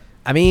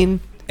 I mean,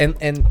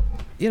 and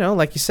you know,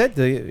 like you said,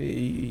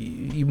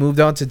 you moved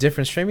on to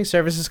different streaming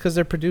services because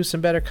they're producing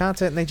better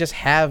content and they just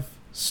have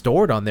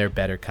stored on their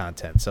better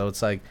content. So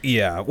it's like,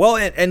 yeah, well,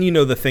 and you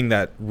know, the thing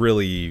that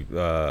really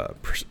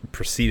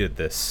preceded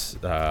this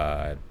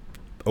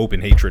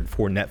open hatred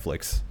for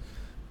Netflix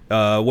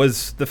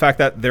was the fact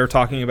that they're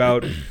talking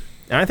about, and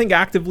I think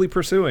actively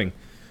pursuing,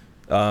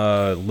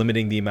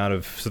 limiting the amount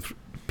of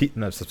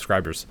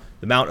subscribers,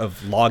 the amount of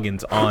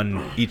logins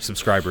on each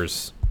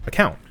subscriber's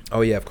account.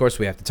 oh yeah, of course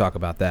we have to talk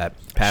about that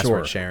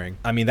password sharing.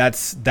 I mean,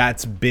 that's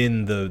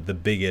been the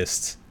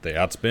biggest.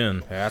 That's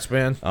been. That's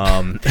been.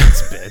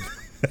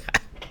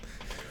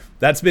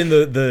 That's been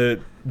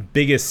the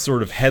biggest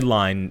sort of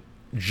headline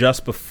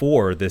just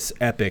before this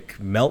epic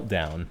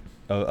meltdown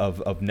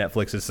of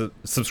Netflix's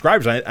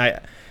subscribers.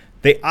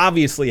 They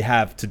obviously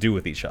have to do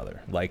with each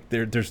other. Like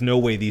there's no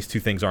way these two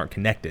things aren't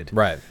connected.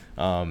 Right.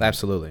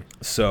 Absolutely.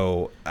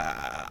 So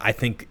I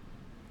think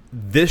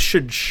this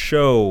should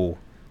show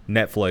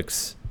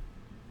Netflix,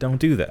 don't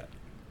do that.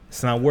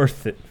 It's not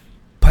worth it.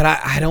 But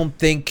I don't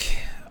think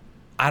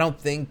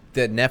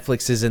that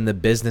Netflix is in the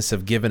business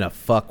of giving a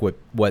fuck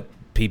what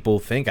people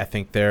think. I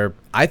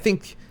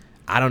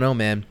don't know,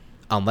 man.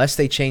 Unless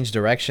they change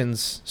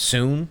directions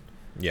soon,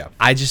 Yeah.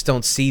 I just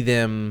don't see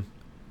them.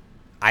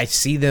 I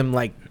see them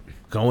like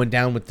going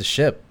down with the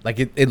ship. Like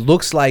it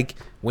looks like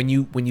when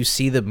you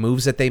see the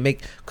moves that they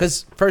make.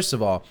 Because first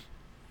of all,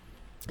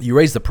 you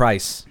raise the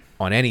price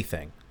on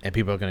anything, and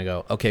people are gonna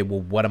go, okay, well,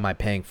 what am I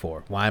paying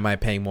for? Why am I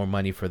paying more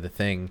money for the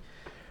thing?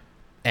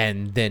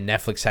 And then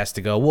Netflix has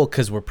to go, well,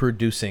 because we're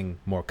producing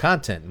more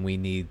content and we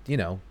need,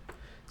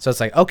 So it's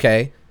like,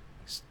 okay,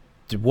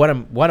 what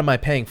am I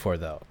paying for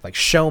though? Like,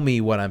 show me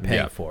what I'm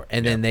paying for.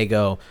 And then they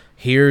go,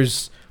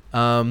 here's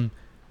a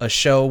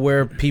show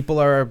where people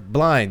are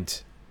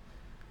blind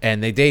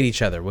and they date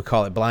each other. We'll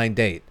call it Blind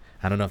Date.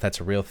 I don't know if that's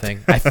a real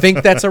thing. I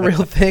think that's a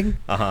real thing.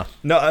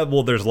 No,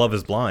 well, there's Love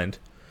is Blind.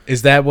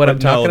 Is that what I'm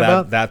talking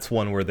about? That's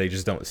one where they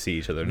just don't see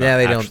each other. Yeah,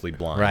 they actually don't.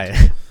 Blind.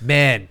 Right.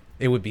 Man,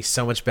 it would be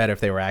so much better if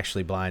they were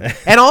actually blind.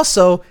 And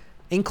also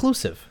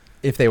inclusive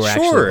if they were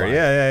actually blind.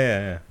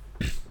 Yeah.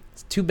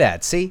 It's too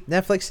bad. See,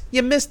 Netflix,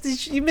 you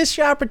missed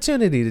your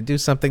opportunity to do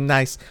something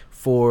nice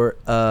for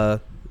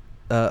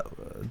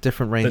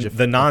different range of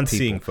the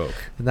non-seeing people. folk.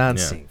 The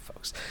non-seeing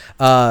folks.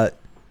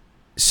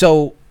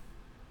 So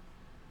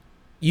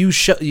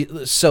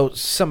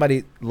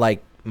somebody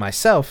like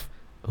myself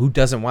who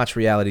doesn't watch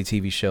reality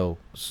TV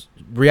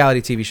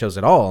shows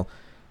at all.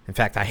 In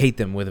fact, I hate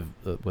them with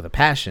a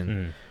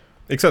passion.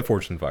 Except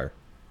Fortune Fire.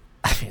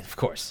 I mean, of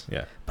course.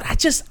 Yeah. But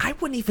I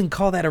wouldn't even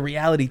call that a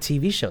reality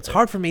TV show. It's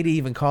hard for me to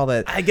even call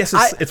that. I guess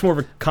it's more of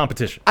a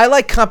competition. I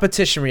like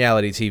competition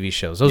reality TV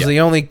shows. Those are the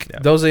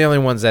only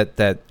ones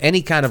that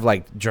any kind of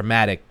like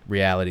dramatic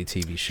reality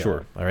TV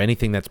show or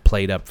anything that's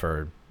played up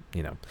for,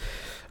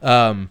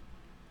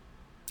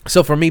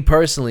 So for me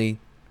personally,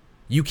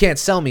 you can't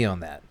sell me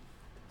on that.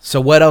 So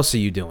what else are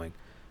you doing?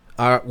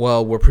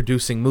 Well, we're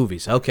producing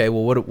movies. Okay,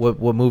 well,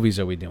 what movies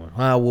are we doing?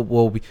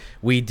 Well,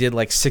 we did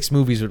like 6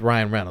 movies with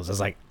Ryan Reynolds. I was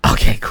like,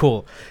 okay,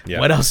 cool. Yeah.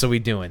 What else are we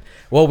doing?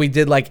 Well, we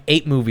did like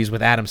 8 movies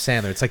with Adam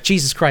Sandler. It's like,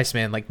 Jesus Christ,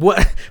 man. Like,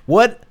 what?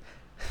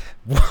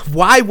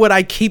 Why would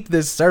I keep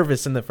this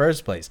service in the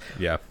first place?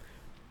 Yeah.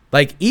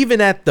 Like, even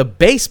at the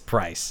base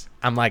price,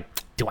 I'm like,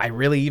 do I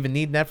really even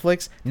need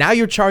Netflix? Now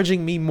you're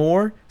charging me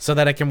more so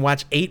that I can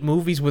watch 8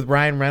 movies with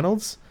Ryan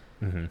Reynolds?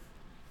 Mm-hmm.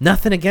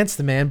 Nothing against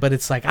the man, but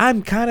it's like,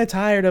 I'm kind of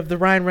tired of the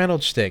Ryan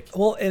Reynolds shtick.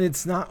 Well, and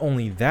it's not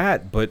only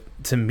that, but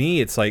to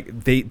me, it's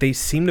like they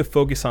seem to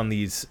focus on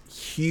these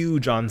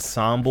huge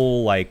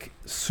ensemble, like,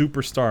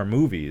 superstar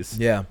movies.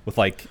 Yeah. With,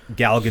 like,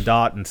 Gal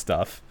Gadot and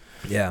stuff.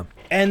 Yeah.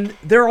 And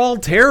they're all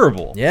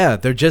terrible. Yeah,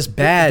 they're just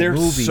bad They're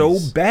movies. so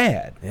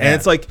bad. Yeah. And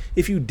it's like,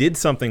 if you did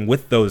something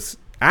with those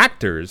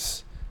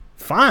actors,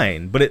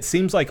 fine. But it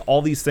seems like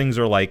all these things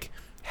are like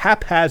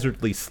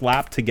haphazardly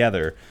slapped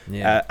together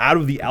out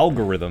of the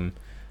algorithm.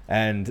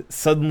 And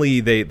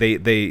suddenly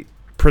they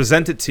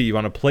present it to you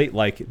on a plate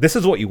like, this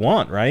is what you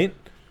want, right?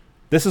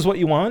 This is what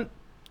you want?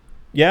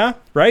 Yeah,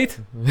 right?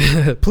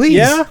 Please.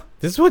 Yeah?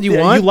 This is what you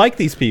want? You like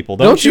these people,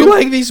 Don't you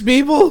like these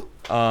people?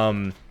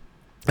 Um,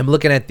 I'm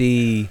looking at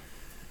the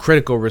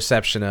critical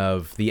reception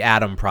of the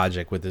Atom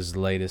Project with his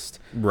latest,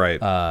 right.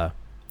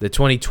 the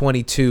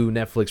 2022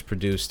 Netflix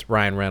produced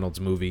Ryan Reynolds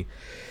movie.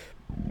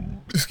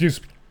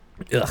 Excuse me.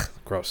 Ugh,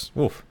 gross.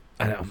 Oof.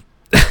 I know.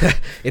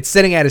 It's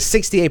sitting at a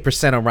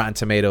 68% on Rotten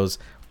Tomatoes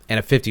and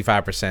a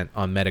 55%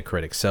 on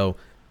Metacritic. So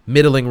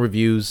middling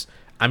reviews.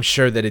 I'm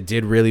sure that it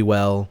did really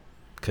well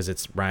because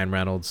it's Ryan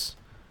Reynolds.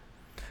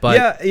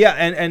 But yeah,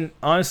 and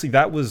honestly,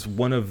 that was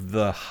one of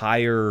the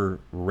higher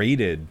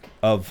rated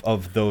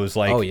of those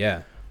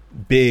like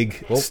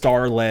big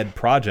star-led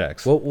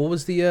projects. What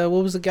was the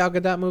Gal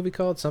Gadot movie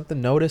called?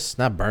 Something Notice?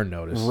 Not Burn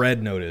Notice.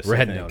 Red Notice.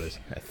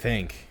 I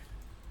think.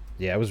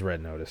 Yeah, it was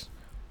Red Notice.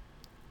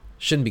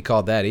 Shouldn't be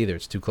called that either.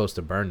 It's too close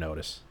to Burn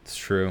Notice. It's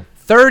true.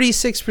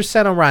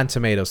 36% on Rotten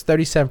Tomatoes,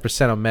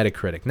 37% on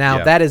Metacritic.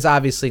 Now, that is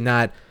obviously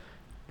not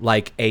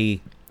like a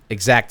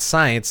exact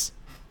science,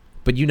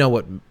 but you know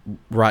what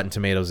Rotten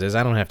Tomatoes is.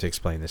 I don't have to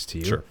explain this to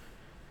you. Sure.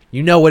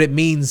 You know what it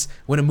means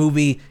when a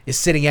movie is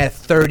sitting at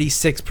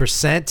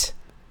 36%.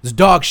 It's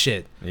dog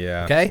shit.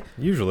 Yeah. Okay?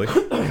 Usually.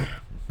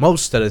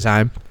 Most of the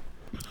time.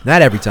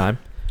 Not every time.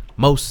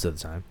 Most of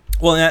the time.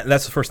 Well,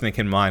 that's the first thing that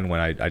came to mind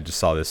when I just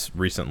saw this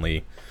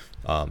recently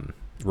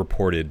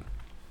reported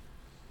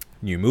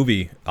new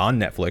movie on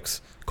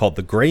Netflix called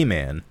The Gray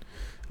Man.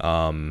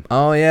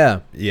 Oh,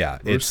 yeah. Yeah.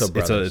 Russo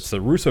brothers. It's a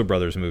Russo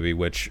Brothers movie,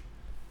 which...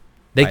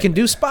 They can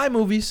do spy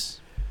movies.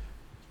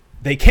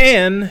 They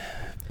can,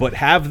 but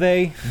have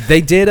they? They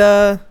did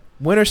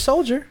Winter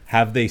Soldier.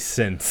 Have they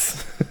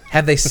since?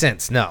 Have they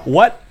since? No.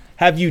 What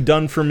have you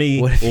done for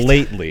me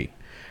lately?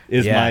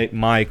 Is Yeah.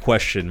 my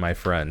question, my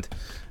friend.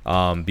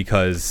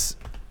 Because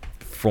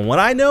from what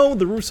I know,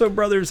 the Russo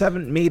brothers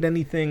haven't made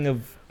anything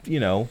of,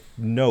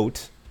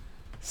 note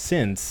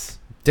since.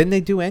 Didn't they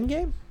do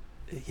Endgame?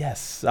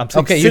 Yes. I'm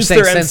saying Okay, you're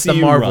saying their since the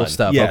MCU Marvel run.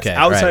 stuff. Yes, Okay,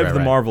 outside right, of the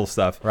right. Marvel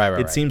stuff. Right,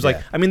 it seems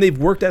like, I mean, they've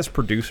worked as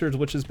producers,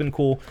 which has been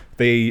cool.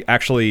 They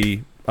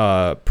actually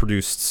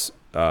produced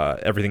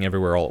Everything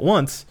Everywhere All at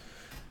Once,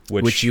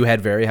 which you had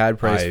very high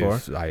praise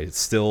for. I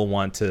still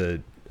want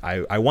to...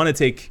 I want to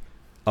take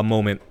a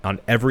moment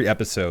on every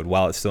episode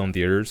while it's still in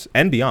theaters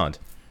and beyond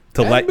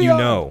to let you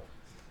know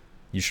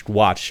you should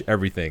watch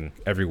Everything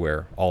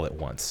Everywhere All at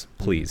Once,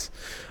 please.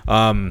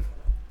 But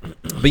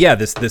yeah,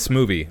 this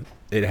movie,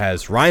 it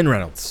has Ryan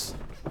Reynolds.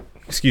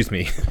 Excuse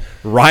me,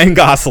 Ryan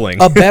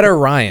Gosling. A better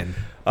Ryan.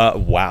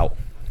 Wow.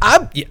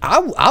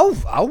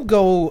 I'll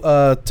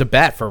go to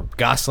bat for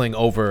Gosling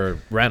over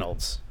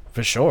Reynolds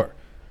for sure.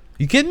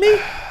 You kidding me?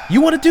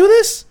 You want to do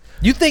this?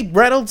 You think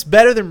Reynolds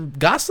better than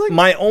Gosling?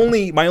 My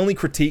only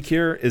critique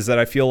here is that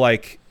I feel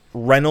like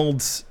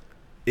Reynolds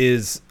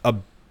is a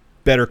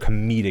better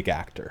comedic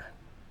actor.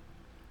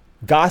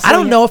 Gosling, I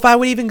don't know if I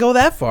would even go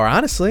that far,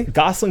 honestly.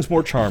 Gosling's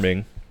more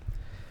charming.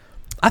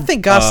 I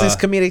think Gosling's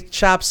comedic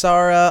chops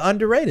are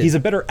underrated. He's a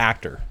better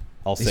actor,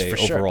 I'll He's say, for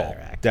sure a overall.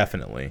 better actor.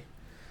 Definitely.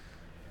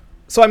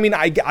 So, I mean,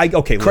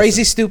 okay.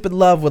 Crazy listen. Stupid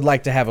Love would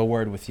like to have a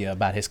word with you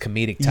about his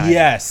comedic timing.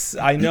 Yes,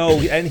 I know.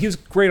 And he was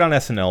great on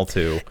SNL,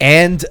 too.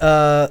 And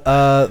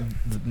I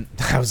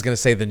was going to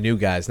say the new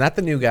guys. Not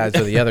the new guys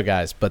or the other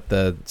guys, but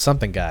the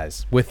something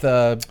guys with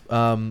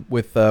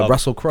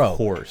Russell Crowe. Of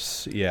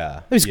course,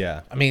 yeah.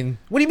 Yeah. I mean,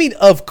 what do you mean,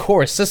 of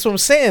course? That's what I'm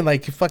saying.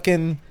 Like,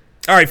 fucking...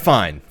 All right,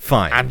 fine.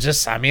 I'm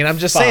just Fine.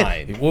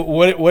 saying.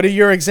 What are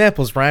your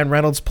examples? Ryan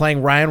Reynolds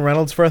playing Ryan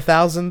Reynolds for the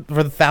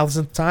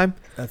 1,000th time?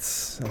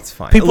 That's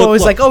fine. People are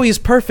always like, "Oh, he's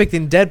perfect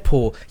in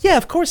Deadpool." Yeah,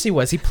 of course he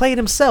was. He played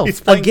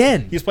himself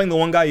again. He's playing the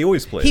one guy he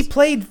always plays. He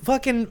played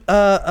fucking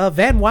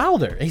Van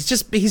Wilder. He's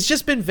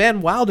just been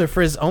Van Wilder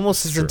for his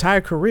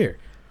entire career.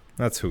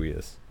 That's who he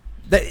is.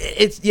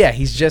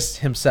 He's just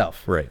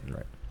himself. Right.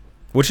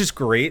 Which is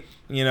great.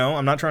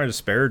 I'm not trying to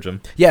disparage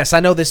him. Yes,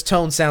 I know this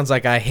tone sounds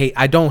like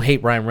I don't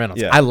hate Ryan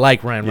Reynolds. Yeah. I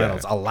like Ryan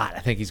Reynolds a lot. I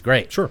think he's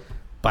great. Sure.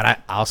 But I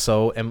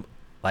also am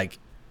like,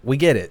 we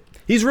get it.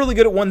 He's really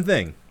good at one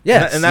thing.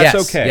 Yes, and that's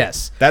yes, okay.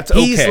 Yes, that's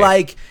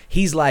okay.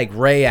 He's like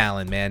Ray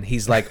Allen, man.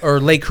 He's like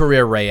late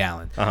career Ray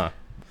Allen.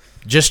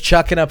 Just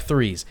chucking up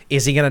threes.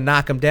 Is he gonna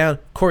knock him down?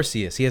 Of course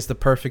he is. He has the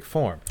perfect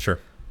form. Sure.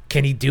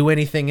 Can he do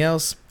anything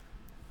else?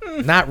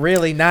 Not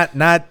really. Not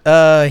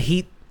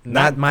Heat.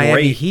 Not Miami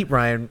great. Heat.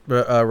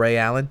 Ray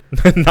Allen.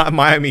 Not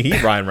Miami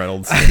Heat. Ryan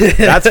Reynolds.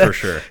 That's for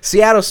sure.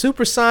 Seattle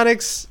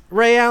Supersonics.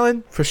 Ray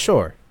Allen for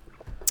sure.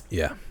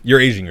 Yeah, you're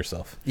aging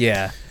yourself.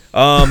 Yeah.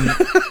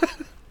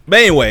 But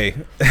anyway,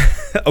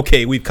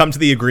 okay, we've come to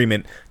the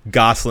agreement.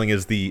 Gosling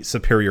is the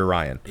superior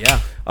Ryan.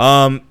 Yeah.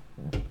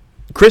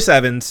 Chris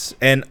Evans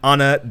and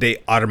Ana de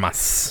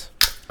Armas.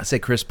 I say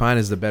Chris Pine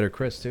is the better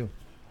Chris too.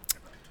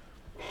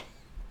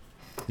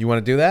 You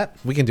want to do that?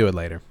 We can do it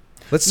later.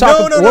 Let's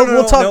talk.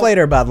 We'll talk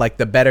later about like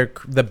the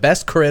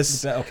best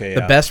Chris,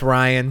 the best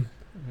Ryan.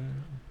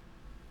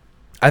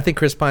 I think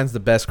Chris Pine's the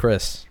best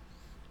Chris.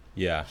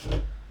 Yeah.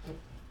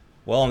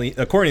 Well,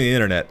 according to the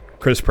internet,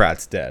 Chris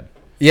Pratt's dead.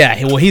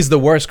 Yeah, well, he's the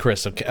worst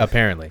Chris,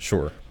 apparently.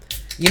 Sure.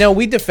 You know,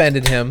 we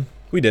defended him.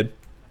 We did.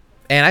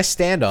 And I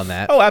stand on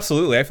that. Oh,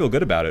 absolutely. I feel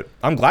good about it.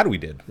 I'm glad we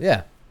did.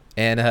 Yeah.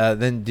 And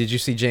then did you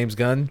see James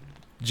Gunn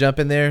jump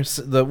in there?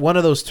 One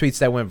of those tweets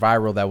that went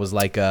viral that was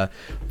like,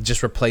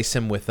 just replace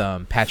him with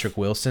Patrick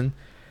Wilson.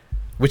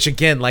 Which,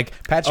 again, like,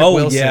 Patrick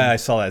Wilson. Oh, yeah, I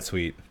saw that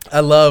tweet. I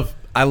love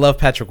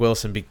Patrick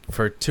Wilson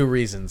for two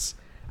reasons.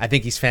 I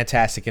think he's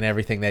fantastic in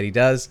everything that he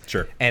does.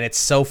 Sure. And it's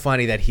so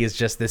funny that he is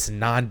just this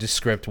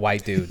nondescript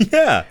white dude.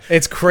 Yeah.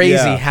 It's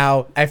crazy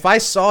how if I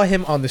saw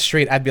him on the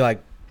street, I'd be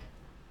like,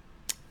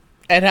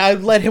 and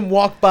I'd let him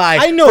walk by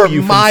for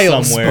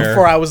miles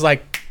before I was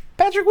like,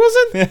 Patrick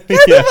Wilson? Get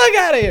the fuck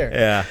out of here.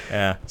 Yeah,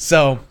 yeah.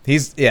 So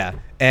he's, yeah.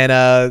 And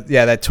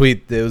that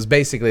tweet, it was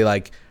basically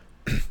like,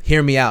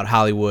 hear me out,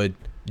 Hollywood.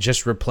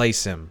 Just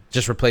replace him.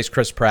 Just replace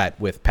Chris Pratt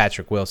with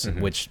Patrick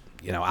Wilson, which,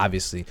 you know,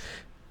 obviously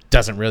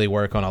doesn't really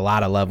work on a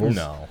lot of levels.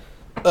 No.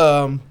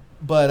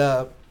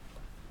 But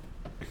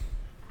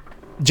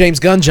James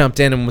Gunn jumped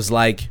in and was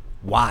like,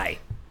 why?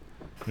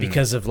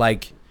 Because of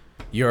like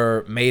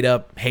your made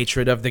up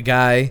hatred of the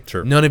guy.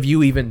 Sure. None of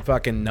you even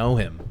fucking know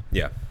him.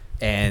 Yeah.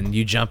 And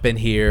you jump in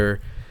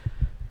here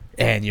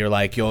and you're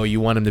like, yo, you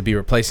want him to be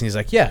replaced? And he's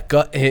like, yeah,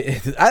 go.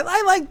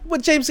 I like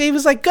what James said. He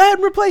was like, go ahead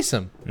and replace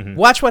him.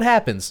 Watch what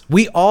happens.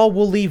 We all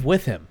will leave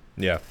with him.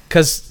 Yeah.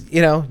 Because,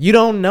 you know, you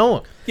don't know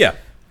him. Yeah.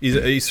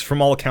 He's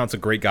from all accounts a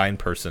great guy in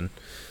person,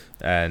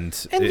 and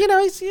you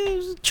know he's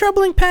a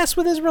troubling past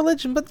with his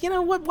religion, but you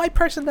know what white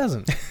person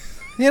doesn't,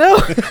 you know.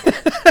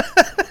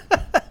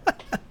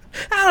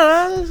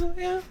 I don't know.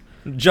 Yeah.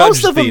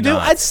 Most of them do.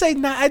 I'd say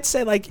not. I'd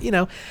say like, you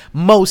know,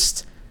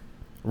 most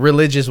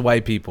religious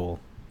white people,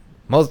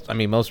 most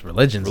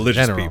religions in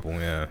general, people,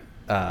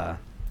 yeah.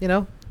 You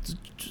know,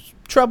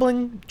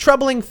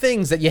 troubling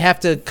things that you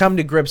have to come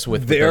to grips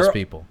with those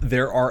people.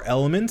 There are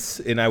elements,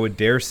 and I would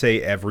dare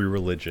say every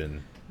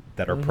religion,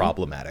 that are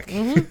problematic.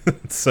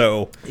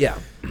 So, yeah.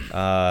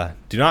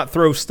 Do not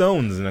throw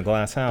stones in a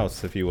glass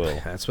house, if you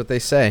will. That's what they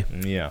say.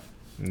 Yeah.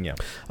 Yeah.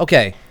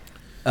 Okay.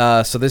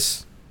 So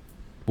this,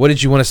 what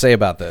did you want to say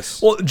about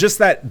this? Well, just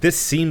that this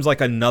seems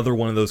like another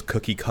one of those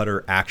cookie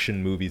cutter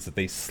action movies that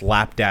they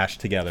slapdash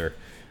together.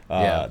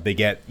 They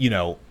get, you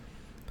know,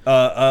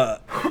 on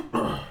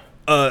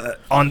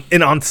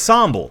an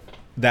ensemble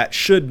that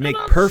should make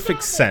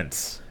perfect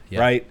sense,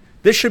 right?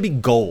 This should be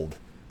gold.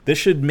 This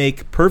should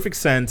make perfect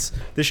sense.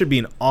 This should be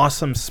an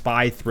awesome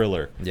spy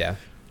thriller. Yeah.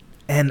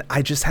 And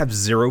I just have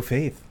zero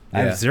faith.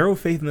 I have zero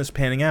faith in this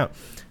panning out.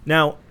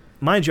 Now,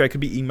 mind you, I could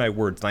be eating my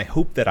words, and I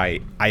hope that I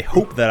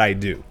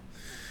do.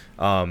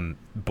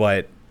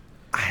 But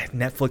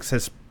Netflix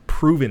has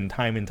proven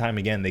time and time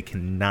again they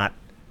cannot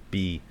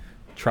be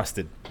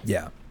trusted.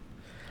 Yeah.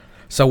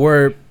 So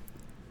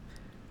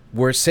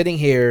we're sitting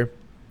here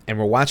and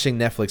we're watching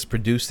Netflix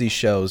produce these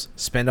shows,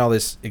 spend all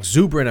this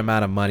exuberant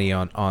amount of money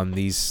on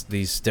these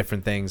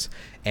different things,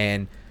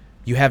 and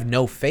you have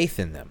no faith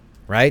in them,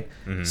 right?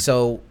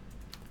 So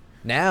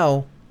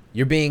now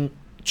you're being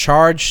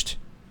charged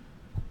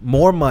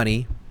more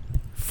money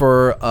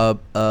for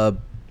a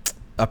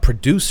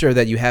producer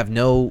that you have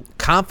no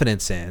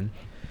confidence in,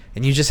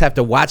 and you just have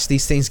to watch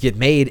these things get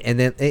made, and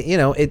then you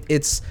know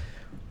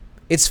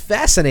it's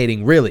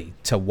fascinating, really,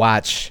 to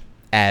watch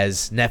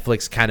as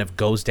Netflix kind of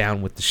goes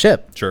down with the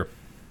ship. Sure.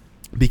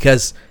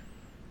 Because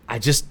I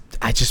just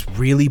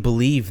really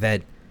believe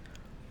that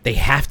they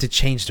have to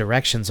change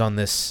directions on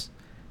this.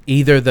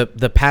 Either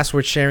the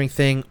password sharing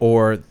thing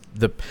or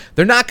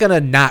they're not going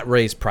to not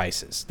raise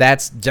prices.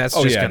 That's just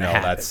going to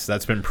happen.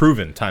 That's been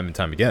proven time and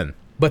time again.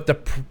 But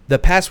the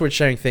password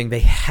sharing thing, they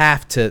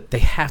have to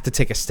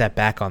take a step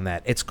back on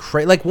that. It's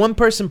crazy. Like one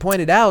person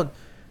pointed out,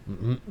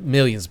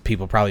 millions of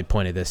people probably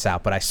pointed this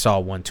out, but I saw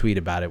one tweet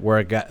about it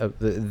where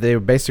they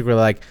were basically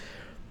like,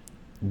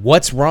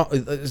 what's wrong?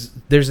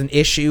 There's an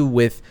issue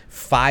with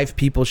 5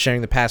 people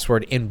sharing the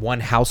password in one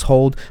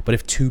household, but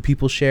if 2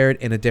 people share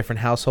it in a different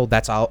household,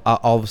 that's all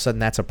of a sudden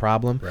that's a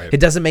problem. Right. It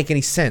doesn't make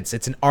any sense.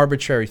 It's an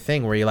arbitrary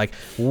thing where you're like,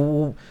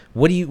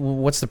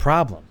 what's the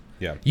problem?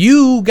 Yeah.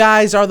 You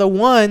guys are the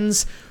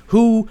ones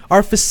who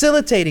are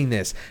facilitating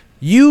this.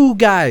 You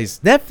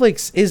guys,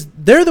 Netflix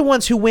they're the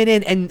ones who went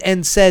in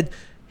and said,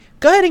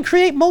 go ahead and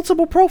create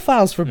multiple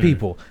profiles for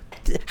people.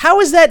 How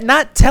is that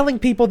not telling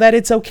people that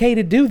it's okay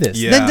to do this?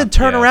 Then to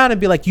turn around and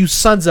be like, you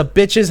sons of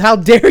bitches, how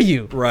dare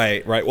you?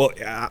 Right. Well,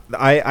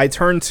 I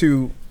turned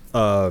to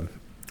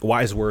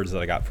wise words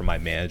that I got from my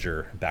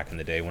manager back in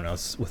the day when I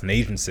was with an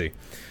agency.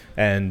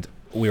 And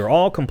we were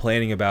all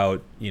complaining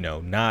about, you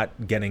know,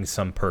 not getting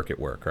some perk at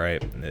work,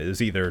 right? It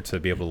was either to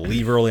be able to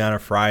leave early on a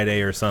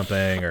Friday or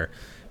something, or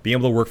being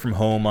able to work from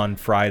home on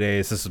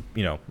Fridays. This is,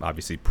 you know,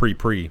 obviously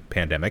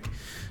pre-pandemic.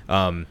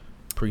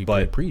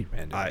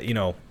 Pre-pandemic. You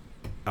know,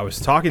 I was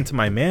talking to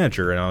my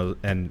manager,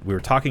 and we were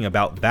talking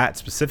about that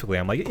specifically.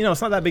 I'm like,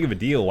 it's not that big of a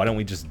deal. Why don't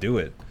we just do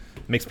it?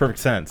 It makes perfect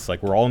sense.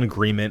 Like, we're all in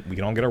agreement. We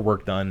can all get our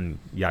work done,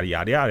 yada,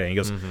 yada, yada. And he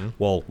goes,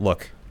 well,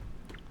 look,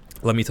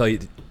 let me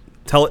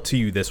tell it to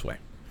you this way.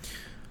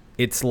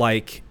 It's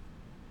like,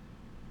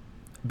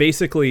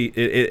 basically,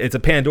 it's a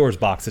Pandora's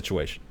box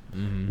situation.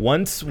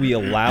 Once we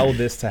allow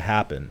this to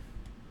happen,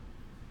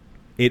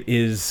 it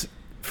is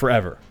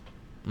forever.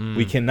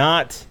 We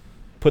cannot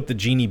put the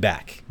genie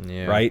back,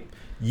 right?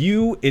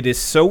 It is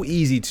so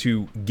easy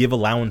to give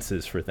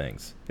allowances for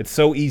things. It's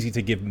so easy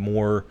to give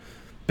more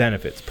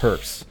benefits,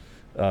 perks,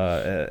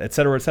 et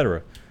cetera, et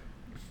cetera.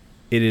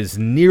 It is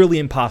nearly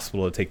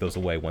impossible to take those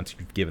away once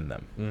you've given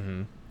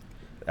them.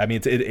 I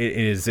mean, it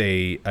is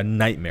a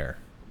nightmare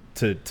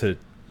to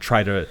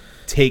try to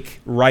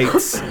take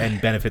rights and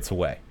benefits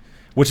away,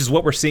 which is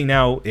what we're seeing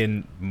now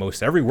in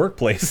most every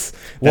workplace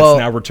that's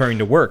now returning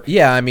to work.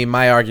 Yeah, I mean,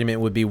 my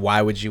argument would be,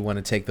 why would you want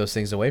to take those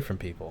things away from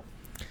people?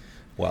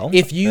 Well,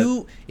 if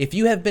you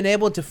have been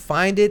able to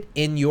find it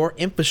in your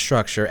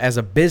infrastructure as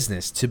a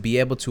business to be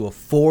able to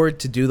afford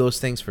to do those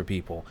things for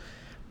people,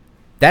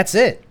 that's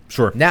it.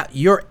 Sure. Now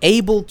you're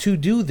able to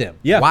do them.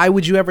 Yeah. Why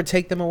would you ever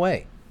take them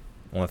away?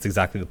 Well, that's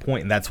exactly the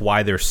point, and that's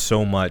why there's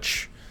so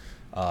much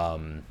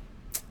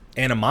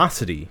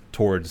animosity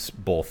towards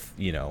both,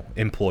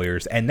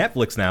 employers and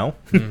Netflix now,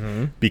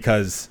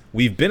 because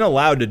we've been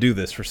allowed to do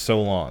this for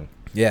so long,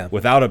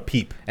 without a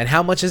peep. And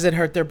how much has it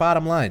hurt their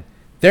bottom line?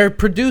 They're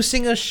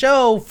producing a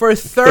show for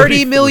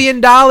 $30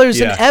 million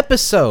an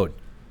episode.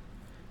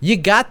 You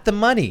got the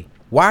money.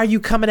 Why are you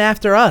coming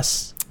after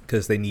us?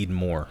 Because they need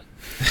more.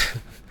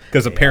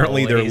 Because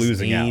apparently they're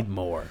losing out. Need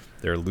more.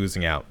 They're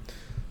losing out.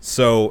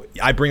 So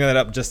I bring that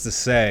up just to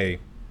say,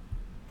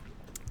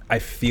 I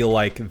feel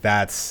like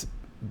that's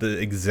the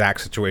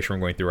exact situation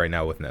we're going through right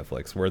now with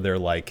Netflix, where they're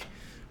like,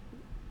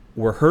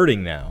 we're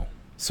hurting now,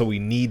 so we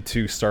need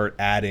to start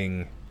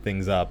adding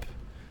things up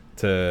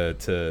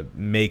to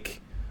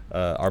make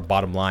our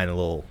bottom line a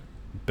little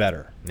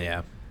better.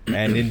 Yeah.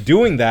 And in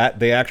doing that,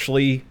 they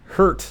actually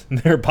hurt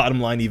their bottom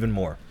line even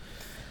more.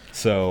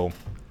 So,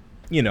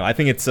 I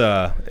think it's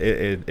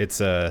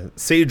a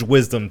sage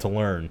wisdom to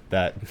learn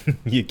that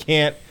you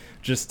can't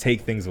just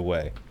take things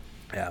away.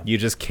 Yeah. You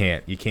just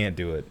can't. You can't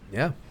do it.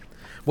 Yeah.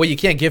 Well, you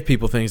can't give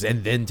people things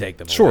and then take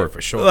them Sure. away,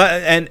 for sure.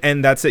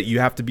 And that's it. You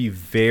have to be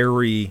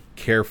very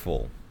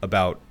careful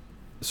about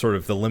sort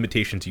of the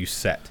limitations you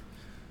set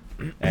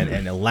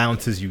and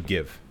allowances you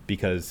give.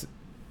 Because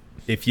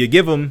if you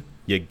give them,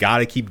 you got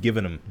to keep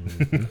giving them.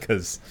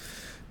 Because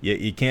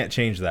you can't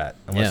change that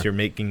unless you're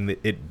making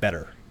it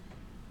better.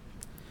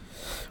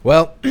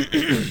 Well,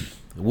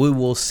 we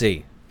will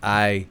see.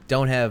 I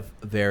don't have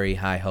very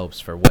high hopes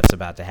for what's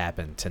about to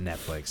happen to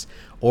Netflix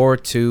or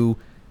to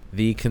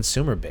the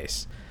consumer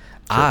base.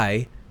 Sure.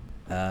 I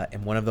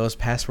am one of those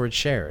password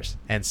sharers.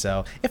 And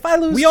so if I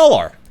lose... We all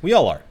are.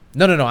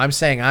 No. I'm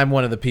saying I'm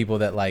one of the people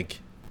that like...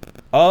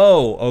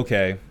 Oh,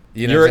 okay.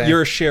 You're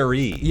a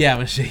sharee.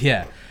 Yeah,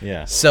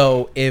 Yeah.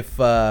 So if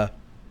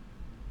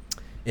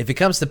it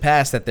comes to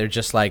pass that they're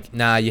just like,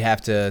 nah, you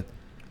have to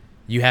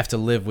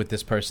live with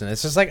this person,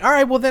 it's just like, all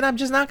right, well then I'm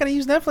just not going to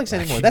use Netflix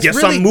anymore. That's Guess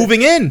really, I'm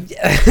moving in.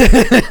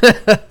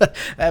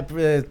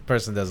 That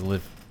person doesn't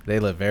live. They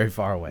live very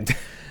far away.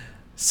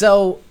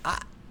 So,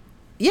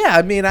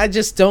 I mean, I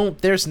just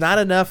don't. There's not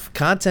enough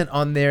content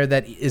on there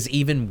that is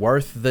even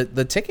worth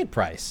the ticket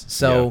price.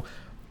 So,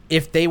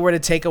 if they were to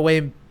take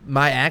away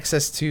my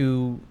access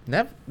to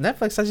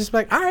Netflix, I just be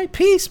like, all right,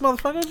 peace,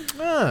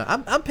 motherfucker.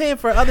 I'm paying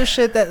for other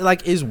shit that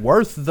like is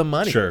worth the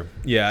money. Sure.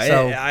 Yeah.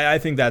 So, I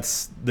think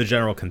that's the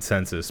general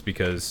consensus,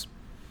 because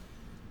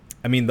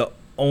I mean, the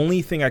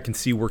only thing I can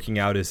see working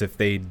out is if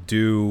they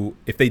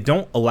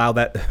don't allow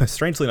that.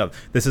 Strangely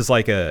enough, this is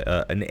like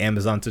an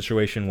Amazon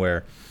situation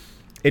where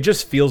it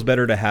just feels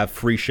better to have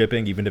free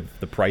shipping even if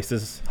the price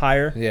is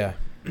higher. Yeah.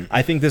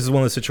 I think this is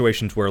one of the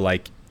situations where,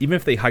 like, even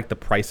if they hike the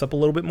price up a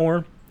little bit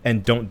more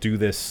and don't do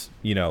this,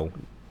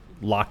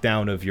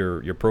 lockdown of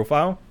your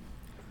profile,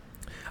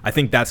 I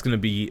think that's going to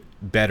be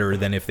better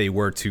than if they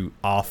were to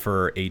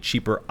offer a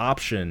cheaper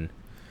option.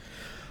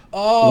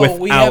 Oh,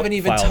 we haven't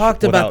even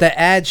talked about the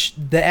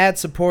ad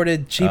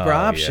supported cheaper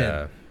option.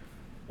 Yeah.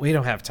 We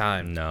don't have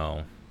time.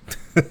 No.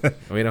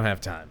 We don't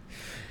have time.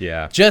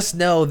 Yeah. Just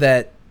know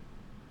that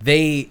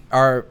they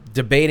are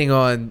debating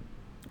on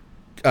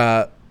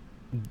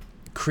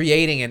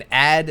creating an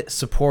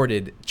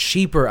ad-supported,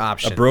 cheaper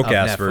option. A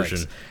broke-ass Netflix.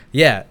 version.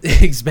 Yeah,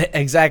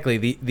 exactly.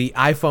 The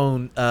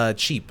iPhone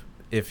cheap,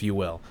 if you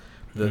will.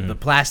 The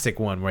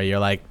plastic one where you're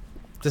like,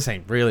 this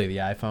ain't really the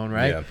iPhone,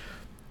 right? Yeah.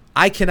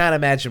 I cannot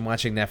imagine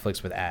watching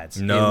Netflix with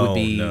ads. No, it would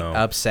be no.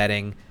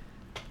 upsetting.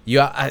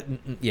 Yeah.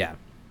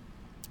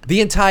 The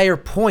entire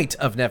point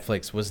of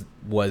Netflix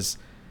was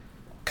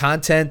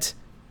content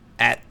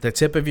at the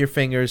tip of your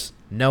fingers,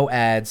 no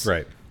ads,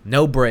 Right.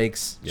 no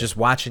breaks, just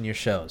watching your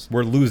shows.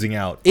 We're losing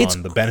out It's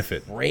on the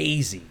benefit.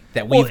 Crazy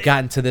that we've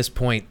gotten to this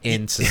point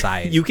in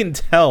society. You can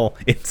tell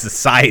in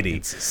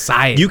society.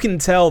 Society. You can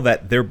tell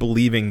that they're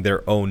believing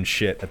their own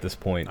shit at this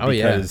point. Oh,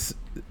 yeah. Because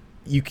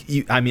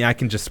I mean, I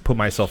can just put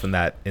myself in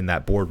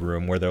that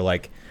boardroom where they're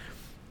like,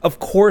 of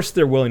course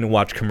they're willing to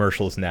watch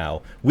commercials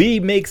now. We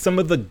make some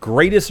of the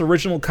greatest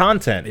original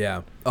content.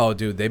 Yeah. Oh,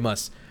 dude, they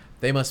must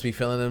be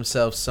feeling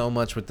themselves so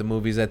much with the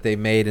movies that they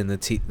made and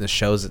the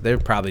shows that they're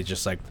probably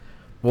just like,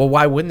 well,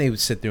 why wouldn't they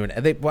sit through an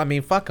ad? I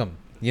mean, fuck them.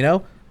 You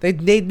know, they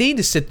need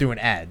to sit through an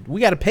ad.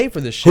 We got to pay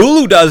for this shit.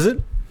 Hulu does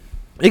it.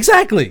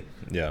 Exactly.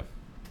 Yeah.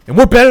 And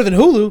we're better than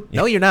Hulu.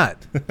 No, you're not.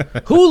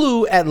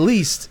 Hulu at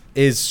least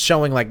is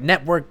showing like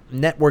network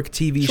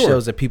TV Sure.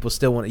 shows that people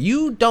still want.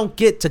 You don't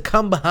get to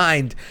come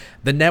behind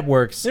the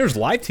networks. There's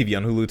live TV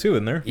on Hulu too,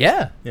 isn't there?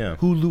 Yeah. Yeah.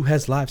 Hulu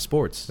has live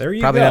sports. There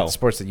you Probably go. not the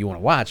sports that you want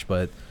to watch,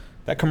 but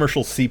That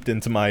commercial seeped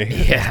into my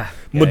yeah.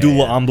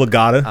 medulla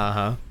oblongata.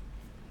 Uh-huh.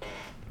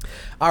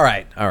 All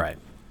right. We're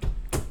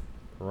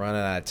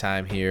running out of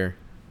time here.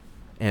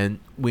 And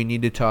we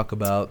need to talk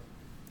about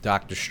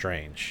Doctor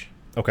Strange.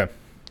 Okay.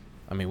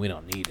 I mean, we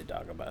don't need to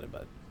talk about it,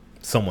 but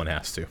Someone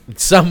has to.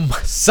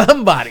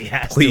 somebody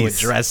has Please.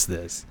 to address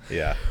this.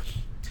 Yeah.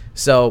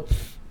 So,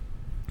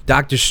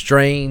 Doctor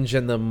Strange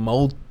and the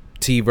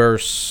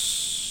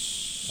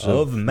Multiverse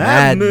Of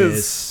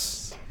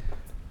Madness.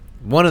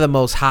 One of the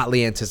most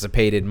hotly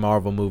anticipated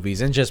Marvel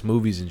movies and just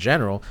movies in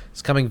general.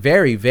 It's coming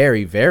very,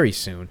 very, very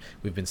soon.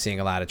 We've been seeing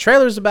a lot of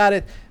trailers about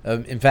it.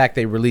 In fact,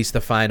 they released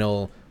the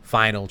final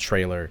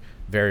trailer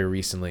very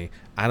recently.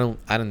 I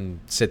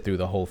didn't sit through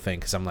the whole thing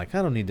because I'm like,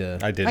 I don't need to.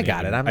 I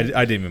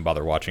didn't even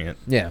bother watching it.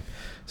 Yeah.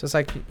 So it's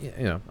like,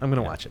 I'm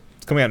gonna watch it.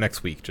 It's coming out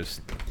next week.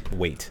 Just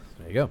wait.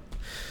 There you go.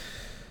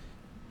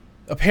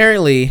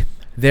 Apparently,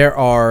 there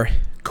are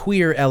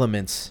queer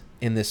elements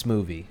in this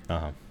movie.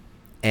 Uh-huh.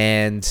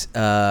 And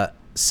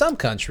some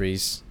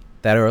countries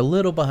that are a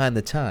little behind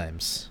the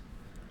times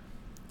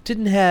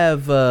didn't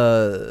have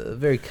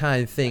very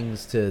kind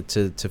things to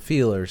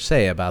feel or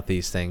say about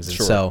these things. And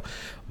Sure. so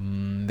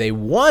they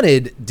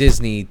wanted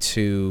Disney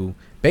to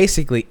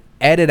basically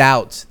edit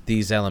out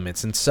these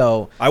elements. And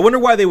so... I wonder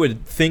why they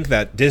would think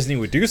that Disney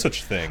would do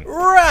such a thing.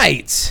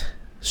 Right.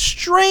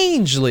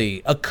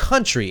 Strangely,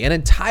 an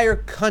entire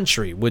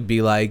country would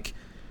be like,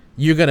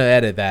 you're going to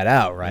edit that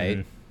out, right?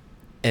 Mm-hmm.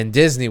 And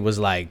Disney was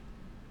like,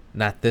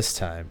 not this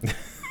time.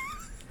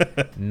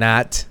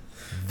 Not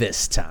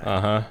this time.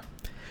 Uh-huh.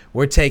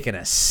 We're taking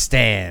a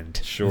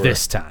stand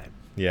this time.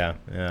 Yeah.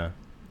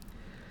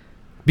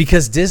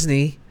 Because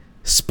Disney,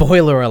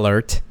 spoiler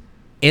alert,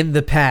 in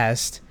the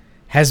past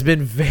has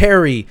been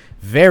very,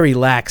 very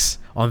lax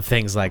on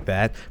things like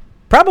that.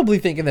 Probably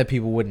thinking that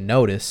people wouldn't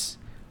notice.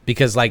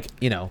 Because,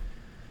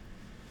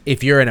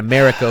 if you're in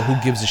America,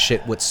 who gives a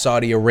shit what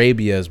Saudi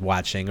Arabia is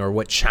watching or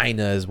what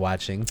China is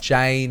watching?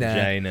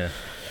 China.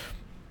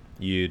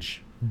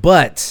 Huge.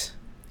 But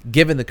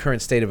given the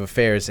current state of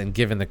affairs and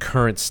given the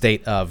current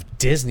state of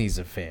Disney's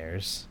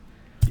affairs,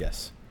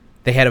 Yes.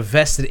 they had a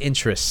vested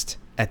interest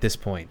at this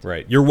point.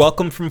 Right. You're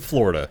welcome from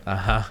Florida.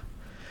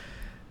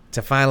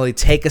 To finally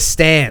take a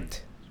stand.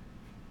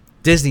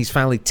 Disney's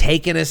finally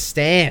taken a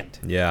stand.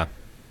 Yeah.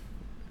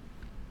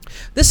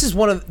 This is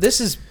one of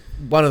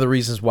the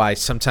reasons why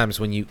sometimes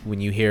when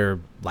you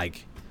hear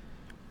like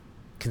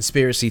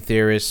conspiracy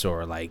theorists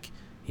or like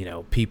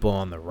people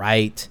on the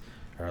right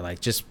or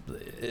like just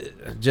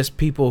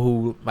people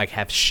who like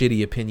have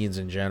shitty opinions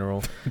in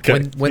general,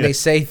 when they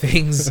say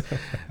things,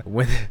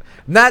 when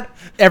not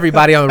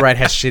everybody on the right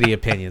has shitty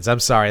opinions. I'm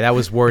sorry, that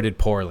was worded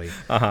poorly.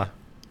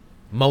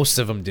 Most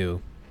of them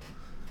do,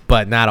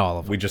 but not all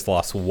of them. We just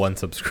lost one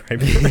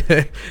subscriber.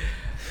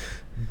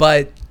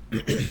 But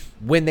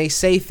when they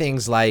say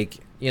things like,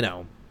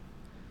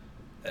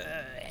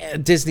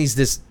 Disney's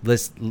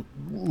this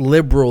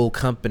liberal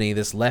company,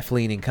 this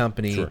left-leaning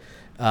company, Sure.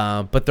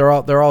 But they're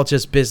all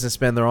just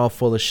businessmen. They're all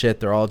full of shit.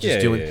 They're all just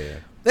doing. Yeah.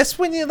 That's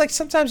when you like.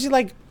 Sometimes you're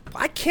like,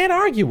 I can't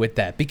argue with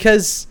that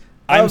because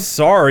I'm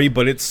sorry,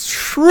 but it's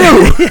true.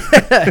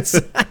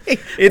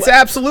 It's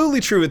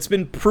absolutely true. It's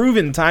been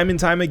proven time and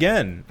time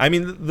again. I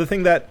mean, the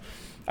thing that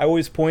I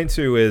always point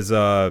to is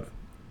the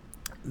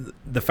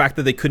fact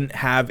that they couldn't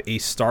have a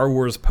Star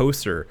Wars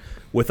poster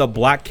with a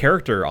black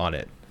character on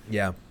it.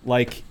 Yeah.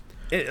 Like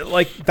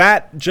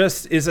that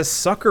just is a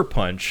sucker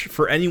punch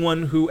for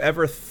anyone who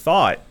ever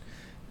thought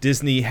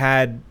Disney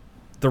had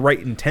the right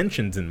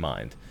intentions in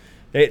mind.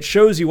 It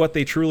shows you what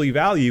they truly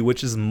value,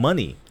 which is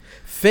money.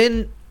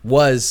 Finn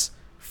was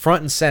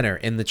front and center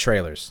in the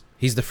trailers.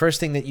 He's the first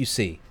thing that you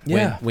see.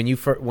 Yeah. When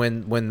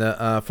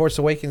the Force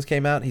Awakens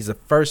came out, he's the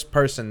first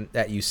person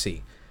that you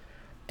see.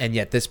 And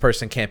yet this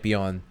person can't be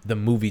on the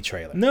movie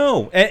trailer.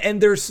 No, and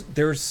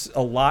there's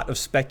a lot of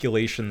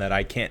speculation that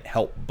I can't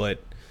help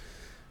but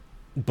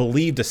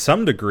believe to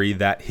some degree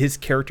that his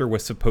character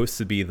was supposed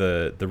to be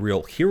the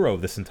real hero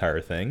of this entire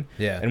thing.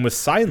 Yeah. And was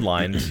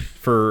sidelined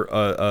for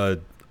a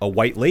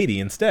white lady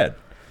instead.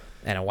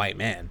 And a white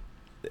man.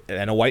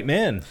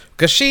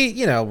 Because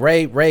she,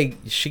 Rey,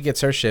 she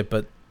gets her shit,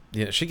 but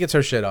she gets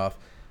her shit off.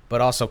 But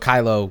also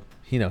Kylo,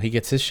 he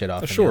gets his shit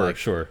off. Sure.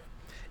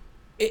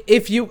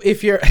 If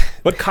you're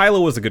But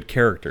Kylo was a good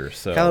character,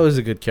 so Kylo is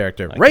a good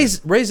character.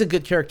 Rey's a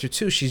good character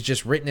too. She's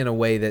just written in a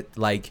way that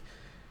like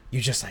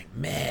you're just like,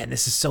 man,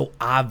 this is so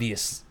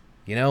obvious.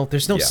 You know,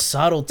 there's no Yeah.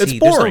 subtlety. It's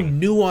There's no boring.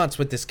 nuance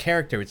with this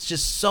character. It's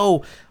just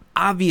so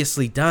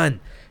obviously done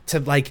to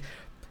like,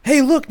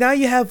 hey, look, now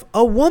you have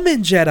a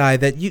woman Jedi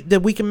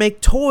that we can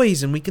make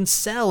toys and we can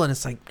sell, and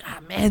it's like,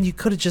 man, you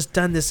could have just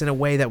done this in a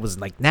way that was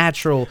like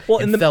natural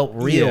and felt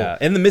real. Yeah,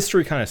 and the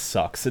mystery kind of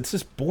sucks. It's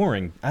just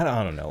boring. I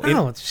don't know.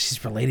 Oh,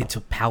 she's related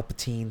to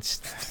Palpatine.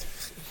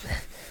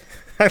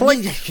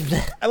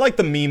 I like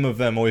the meme of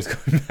them always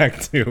going back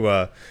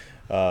to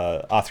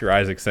Oscar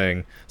Isaac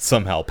saying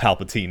somehow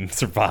Palpatine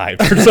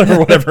survived or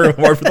whatever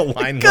the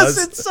line Because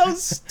was. it's so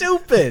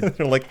stupid.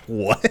 They're like,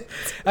 what?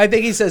 I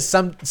think he says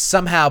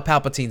somehow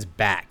Palpatine's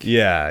back.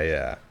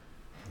 Yeah.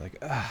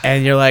 Like,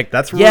 And you're like,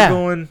 that's where yeah, we're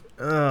going.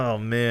 Oh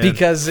man.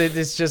 because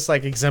it's just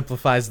like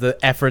exemplifies the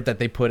effort that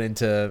they put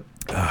into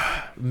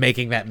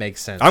making that make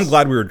sense. I'm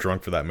glad we were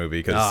drunk for that movie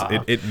because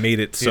Aw. it made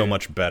it so Dude,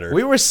 much better.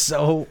 We were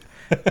so.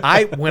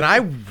 When I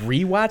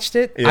rewatched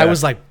it, I Yeah.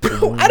 was like,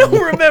 bro, I don't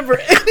remember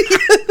any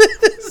of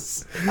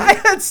this. I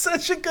had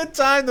such a good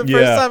time the first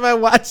Yeah. time I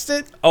watched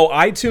it. Oh,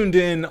 I tuned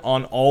in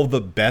on all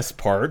the best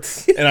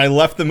parts, and I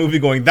left the movie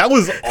going, "That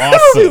was It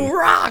awesome."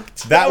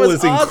 rocked. That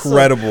was awesome.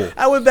 incredible.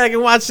 I went back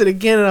and watched it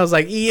again, and I was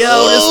like, "Yo,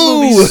 Ooh.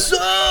 this movie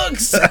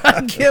sucks!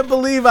 I can't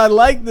believe I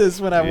like this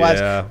when I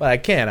watched." Yeah. But I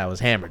can't. I was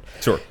hammered.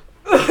 Sure.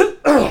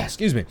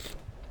 Excuse me.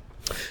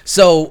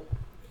 So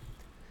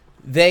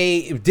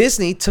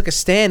Disney took a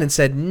stand and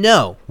said,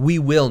 no, we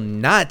will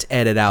not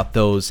edit out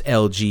those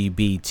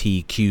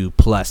LGBTQ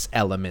plus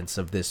elements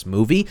of this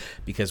movie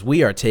because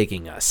we are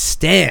taking a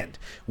stand.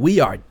 We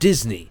are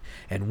Disney,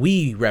 and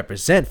we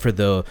represent for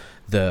the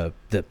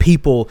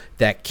people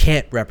that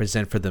can't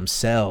represent for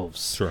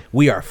themselves. Sure.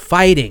 We are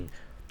fighting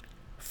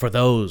for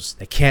those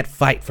that can't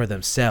fight for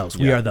themselves.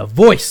 We Yeah. are the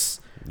voice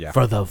Yeah.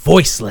 for the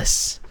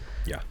voiceless.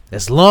 Yeah.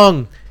 As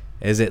long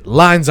as it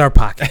lines our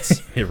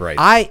pockets. You're right.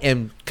 I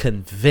am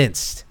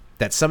convinced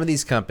that some of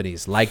these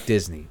companies, like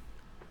Disney,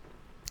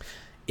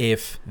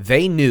 if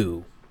they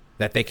knew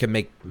that they could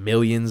make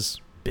millions,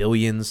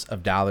 billions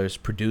of dollars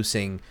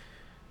producing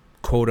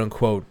quote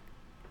unquote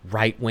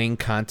right wing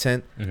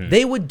content,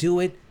 they would do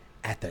it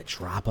at the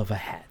drop of a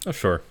hat. Oh,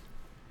 sure.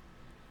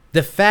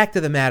 The fact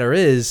of the matter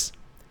is,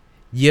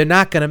 you're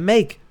not going to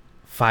make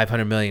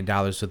 $500 million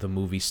with a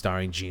movie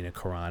starring Gina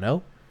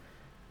Carano.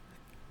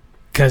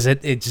 Because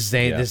it just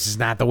ain't, Yeah. this is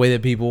not the way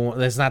that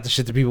that's not the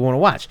shit that people want to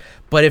watch.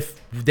 But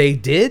if they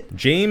did,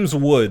 James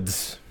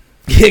Woods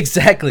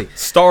exactly.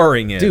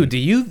 starring in. Dude, do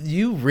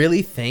you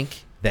really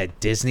think that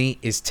Disney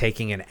is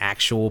taking an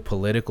actual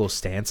political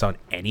stance on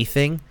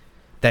anything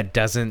that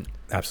doesn't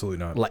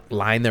Absolutely not.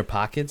 line their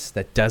pockets,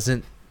 that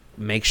doesn't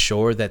make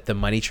sure that the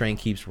money train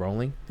keeps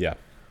rolling? Yeah.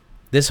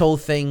 This whole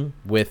thing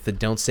with the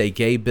Don't Say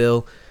Gay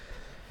bill,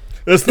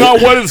 That's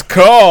not what it's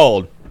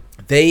called.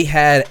 they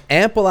had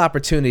ample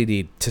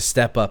opportunity to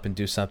step up and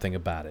do something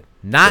about it.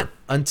 Not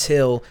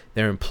until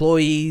their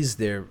employees,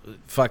 their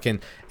fucking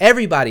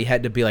everybody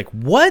had to be like,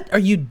 "What are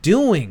you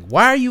doing?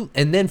 Why are you?"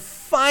 And then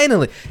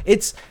finally,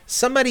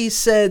 somebody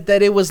said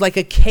that it was like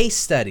a case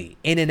study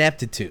in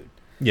ineptitude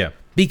Yeah.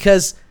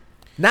 because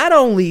not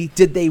only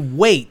did they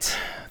wait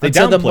They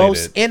until the downplayed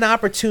most it.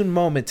 inopportune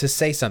moment to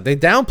say something,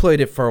 they downplayed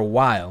it for a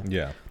while.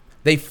 Yeah.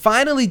 They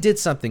finally did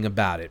something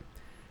about it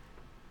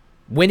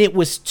when it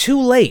was too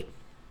late.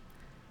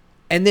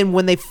 And then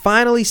when they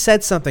finally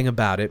said something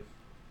about it,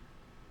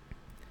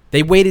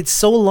 they waited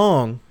so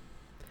long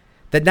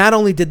that not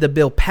only did the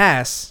bill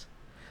pass,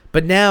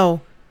 but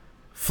now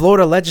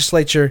Florida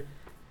legislature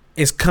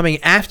is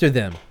coming after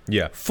them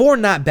Yeah. for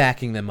not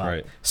backing them up.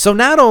 Right. So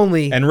not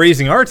only And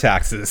raising our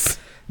taxes.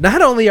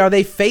 are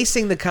they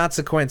facing the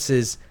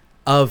consequences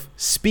of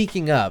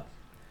speaking up,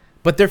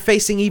 but they're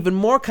facing even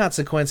more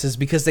consequences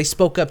because they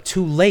spoke up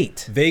too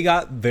late. They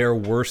got their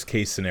worst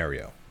case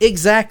scenario.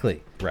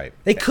 Exactly. Right.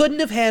 They couldn't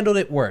have handled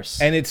it worse.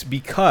 And it's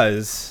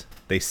because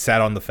they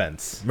sat on the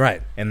fence.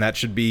 Right. And that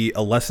should be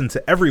a lesson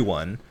to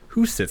everyone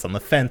who sits on the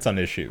fence on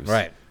issues.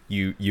 Right.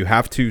 You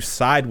have to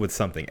side with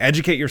something.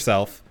 Educate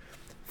yourself.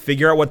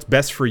 Figure out what's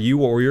best for you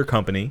or your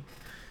company.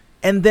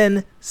 And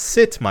then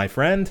sit, my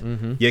friend.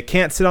 Mm-hmm. You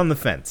can't sit on the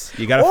fence.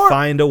 You got to Or-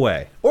 find a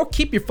way. Or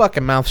keep your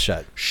fucking mouth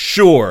shut.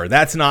 Sure,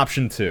 that's an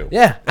option too.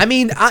 Yeah. I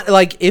mean,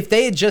 if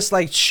they had just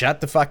like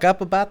shut the fuck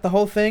up about the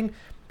whole thing,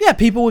 yeah,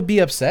 people would be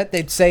upset.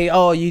 They'd say,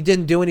 oh, you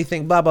didn't do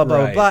anything, blah, blah, blah,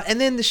 Right. blah. And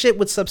then the shit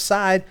would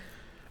subside.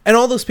 And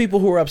all those people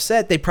who were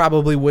upset, they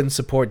probably wouldn't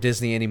support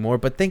Disney anymore.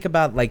 But think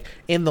about, like,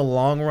 in the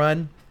long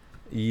run.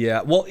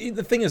 Yeah. Well,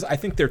 the thing is, I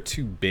think they're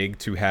too big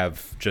to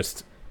have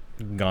just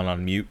gone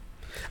on mute.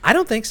 I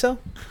don't think so.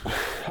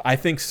 I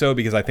think so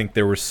because I think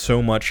there was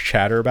so much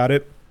chatter about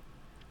it.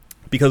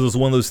 Because it was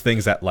one of those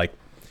things that, like,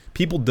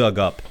 people dug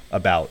up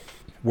about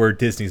where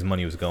Disney's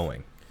money was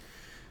going.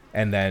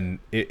 And then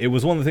it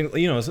was one of the things,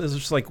 you know, it's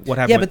just like what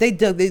happened.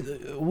 Yeah,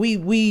 but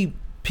we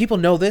people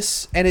know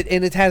this, and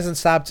it hasn't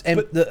stopped. And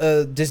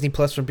the Disney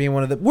Plus from being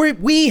one of the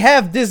we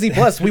have Disney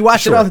Plus. We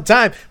watch it all the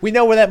time. We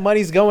know where that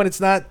money's going. It's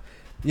not,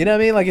 you know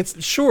what I mean? Like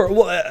it's Sure.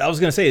 Well, I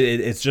was gonna say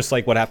it's just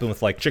like what happened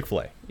with like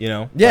Chick-fil-A. You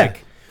know, Yeah.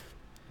 Like,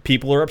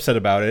 people are upset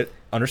about it,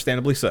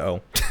 understandably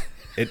so.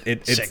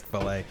 It's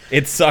Chick-fil-A.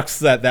 it sucks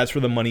that that's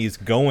where the money is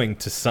going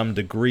to some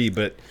degree,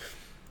 but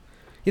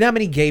You know how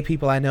many gay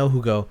people I know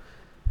who go,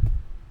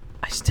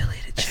 I still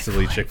eat a I Chick-fil-A.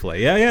 still eat Chick-fil-A.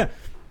 Yeah.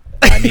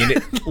 I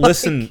mean,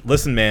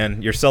 listen,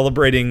 man. You're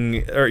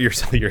celebrating, or you're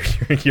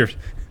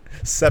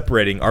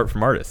separating art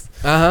from artists.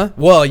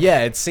 Well, yeah,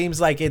 it seems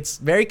like it's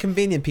very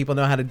convenient. People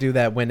know how to do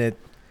that when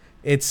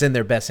it's in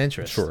their best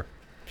interest. Sure.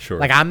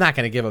 Like, I'm not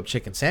going to give up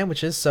chicken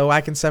sandwiches so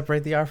I can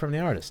separate the art from the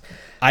artist.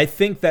 I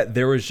think that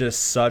there was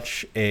just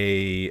such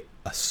a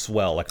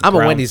swell. Like I'm a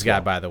Wendy's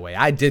groundswell. guy, by the way.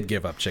 I did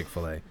give up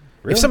Chick-fil-A.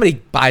 Really? If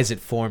somebody buys it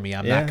for me,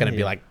 I'm not going to be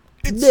Yeah. like,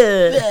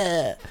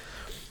 "Bleh."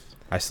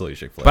 I still eat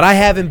Chick-fil-A. But I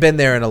haven't been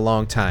there in a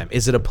long time.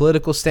 Is it a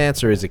political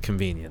stance or is it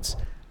convenience?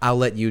 I'll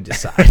let you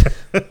decide.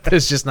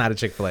 There's just not a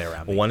Chick-fil-A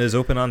around me. One is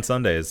open on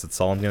Sundays. That's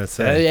all I'm gonna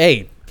say.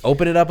 Hey,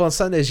 open it up on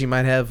Sundays. You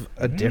might have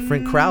a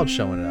different crowd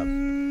showing up.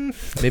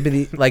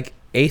 Maybe like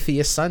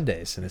atheist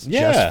Sundays, and it's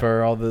Yeah. just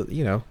for all the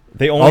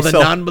They only all the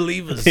sell,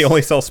 non-believers. They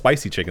only sell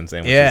spicy chicken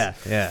sandwiches.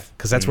 Yeah,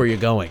 because that's where you're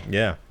going.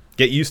 Yeah.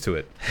 Get used to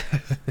it.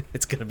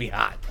 It's gonna be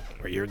hot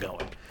where you're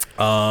going.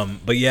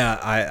 But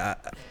yeah,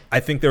 I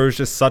think there was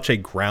just such a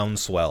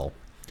groundswell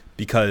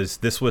because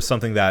this was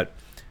something that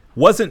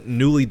wasn't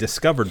newly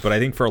discovered, but I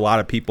think for a lot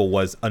of people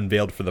was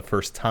unveiled for the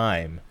first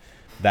time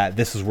that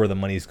this is where the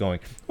money's going.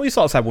 Well, you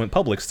saw us have went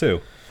Publix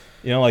too.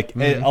 Like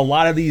a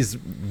lot of these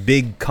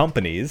big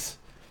companies,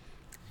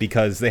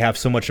 because they have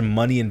so much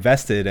money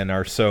invested and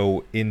are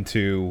so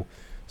into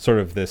sort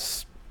of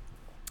this,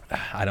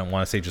 I don't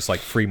want to say just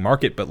like free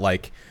market, but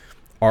like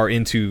are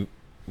into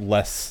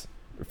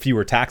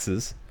fewer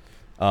taxes.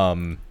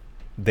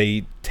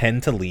 They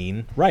tend to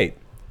lean right.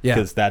 Yeah.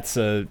 Because that's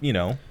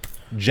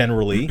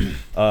generally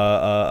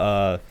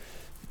a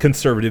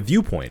conservative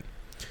viewpoint.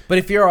 But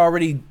if you're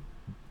already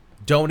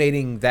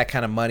donating that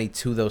kind of money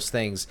to those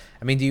things,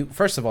 I mean,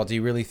 first of all, do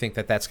you really think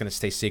that that's going to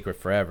stay secret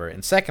forever?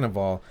 And second of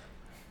all,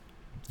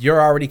 you're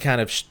already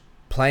kind of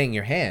playing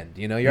your hand.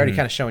 You're already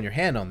kind of showing your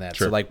hand on that.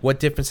 Sure. So, like, what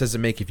difference does it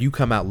make if you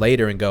come out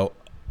later and go,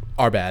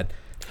 our bad?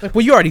 Like,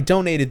 well, you already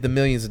donated the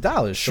millions of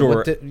dollars.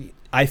 Sure. So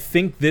I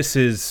think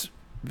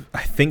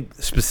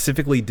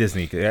specifically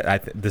Disney,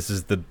 this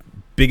is the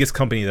biggest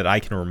company that I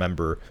can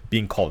remember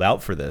being called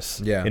out for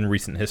this in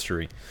recent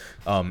history.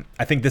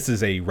 I think this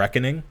is a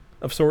reckoning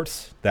of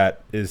sorts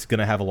that is going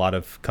to have a lot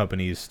of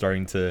companies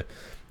starting to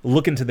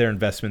look into their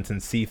investments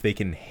and see if they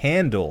can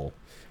handle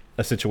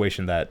a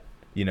situation that,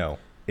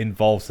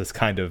 involves this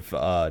kind of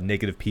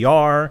negative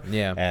PR.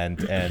 Yeah. And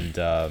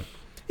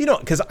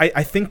because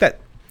I think that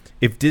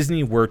if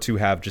Disney were to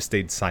have just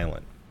stayed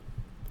silent,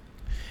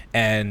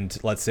 and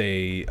let's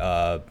say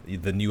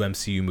the new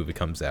MCU movie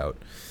comes out,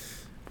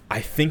 I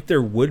think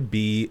there would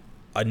be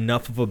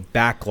enough of a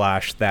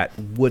backlash that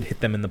would hit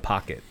them in the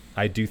pocket.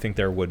 I do think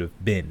there would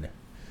have been.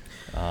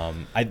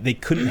 They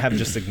couldn't have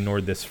just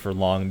ignored this for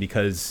long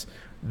because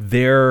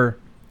their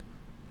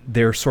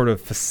sort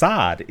of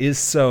facade is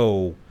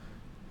so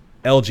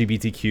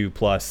LGBTQ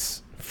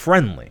plus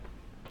friendly.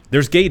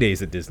 There's gay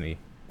days at Disney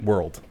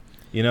World,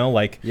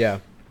 yeah.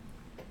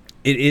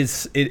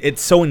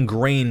 It's so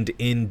ingrained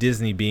in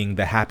Disney being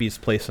the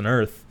happiest place on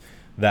earth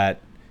that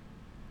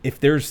if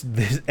there's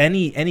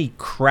any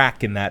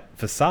crack in that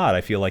facade,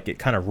 I feel like it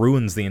kind of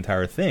ruins the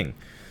entire thing.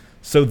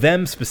 So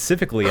them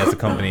specifically as a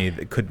company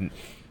that couldn't,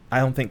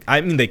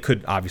 they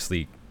could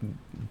obviously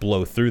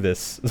blow through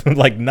this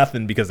like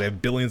nothing because they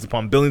have billions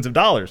upon billions of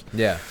dollars.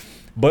 Yeah.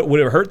 But would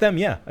it hurt them?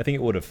 Yeah, I think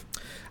it would have.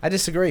 I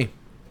disagree.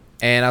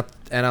 And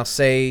I'll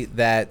say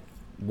that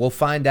we'll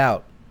find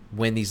out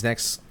when these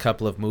next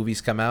couple of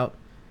movies come out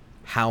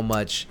how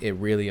much it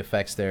really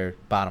affects their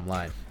bottom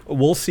line.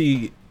 We'll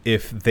see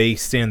if they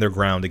stand their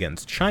ground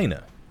against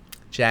China.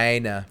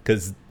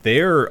 Because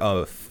they're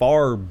a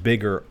far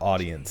bigger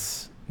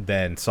audience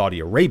than Saudi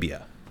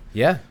Arabia.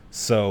 Yeah.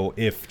 So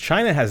if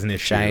China has an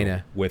issue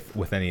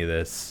with any of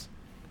this,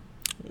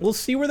 we'll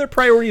see where their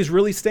priorities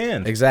really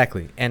stand.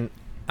 Exactly. And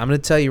I'm going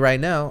to tell you right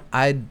now,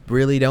 I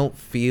really don't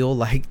feel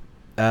like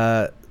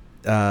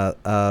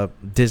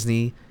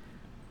Disney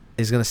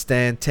is going to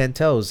stand 10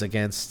 toes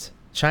against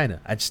China.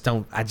 I just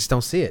don't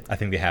see it. I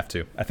think they have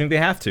to. I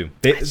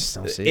just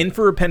don't see in it.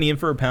 for a penny, in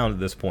for a pound at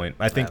this point.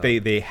 I think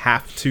they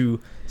have to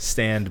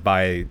stand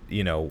by,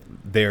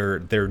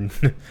 their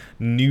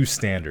new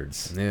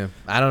standards. Yeah.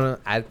 I don't know.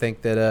 I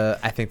think that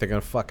they're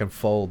going to fucking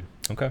fold.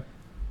 Okay.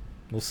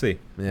 We'll see.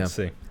 Yeah. We'll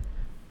see.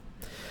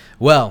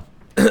 Well,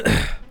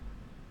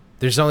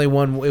 there's only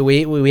one.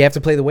 We have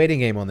to play the waiting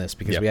game on this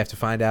because we have to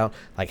find out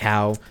like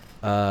how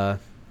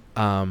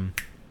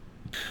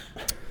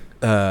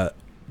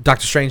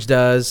Doctor Strange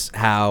does,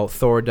 how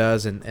Thor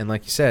does, and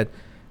like you said,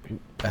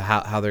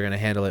 how they're gonna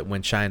handle it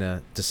when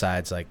China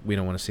decides like we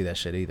don't want to see that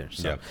shit either.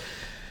 So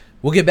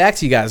we'll get back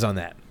to you guys on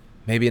that.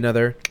 Maybe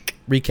another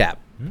recap.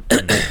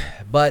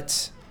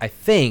 But I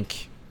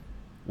think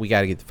we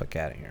got to get the fuck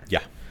out of here.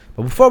 Yeah.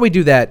 But before we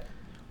do that,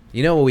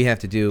 you know what we have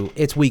to do?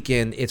 It's week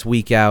in, it's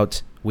week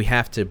out. We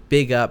have to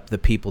big up the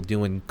people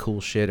doing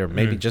cool shit or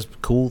maybe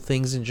just cool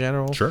things in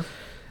general. Sure.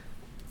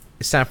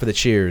 It's time for the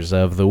cheers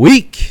of the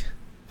week.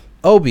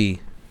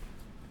 Obi,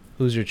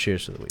 Who's your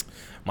cheers for the week?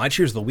 My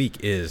cheers of the week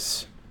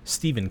is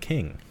Stephen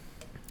King.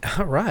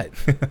 All right.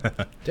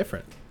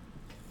 Different.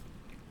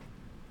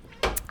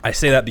 I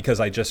say that because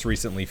I just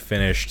recently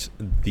finished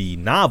the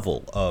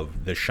novel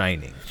of The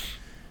Shining.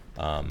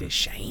 The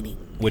Shining.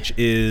 Which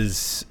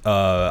is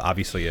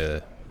obviously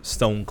a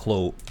stone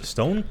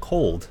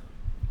cold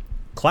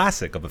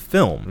classic of a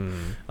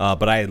film.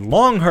 But I had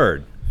long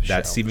heard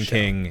that Stephen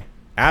King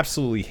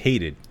absolutely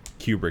hated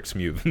Kubrick's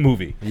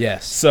movie.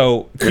 Yes.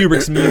 So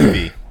Kubrick's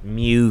movie.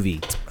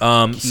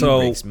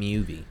 Kubrick's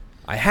movie.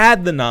 I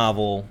had the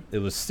novel. It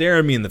was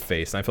staring me in the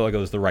face, and I felt like it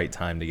was the right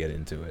time to get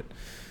into it.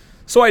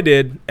 So I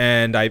did,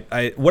 and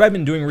I what I've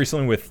been doing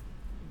recently with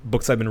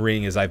books I've been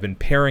reading is I've been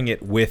pairing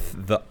it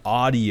with the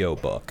audio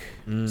book,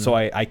 so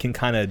I can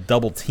kind of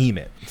double team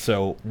it.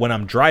 So when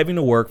I'm driving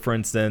to work, for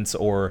instance,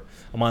 or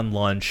I'm on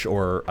lunch,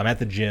 or I'm at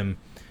the gym,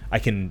 I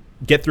can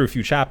get through a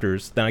few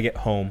chapters, then I get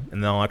home,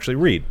 and then I'll actually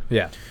read.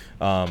 Yeah.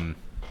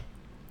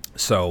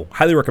 So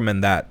highly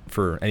recommend that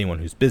for anyone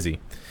who's busy.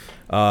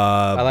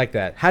 I like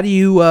that. How do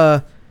you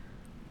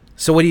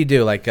so what do you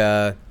do? Like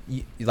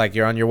like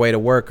you're on your way to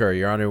work or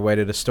you're on your way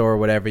to the store or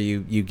whatever,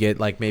 you get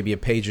like maybe a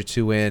page or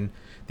two in,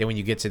 then when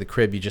you get to the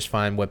crib you just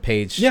find what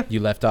page you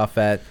left off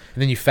at,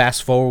 and then you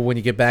fast forward when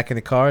you get back in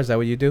the car. Is that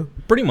what you do?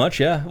 Pretty much,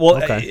 yeah.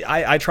 Well, okay.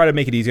 I try to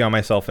make it easy on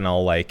myself, and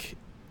I'll like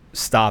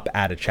stop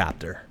at a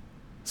chapter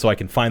so I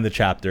can find the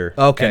chapter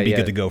and be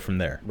good to go from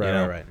there. Right, you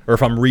know? right. Or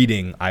if I'm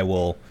reading, I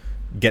will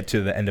get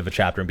to the end of a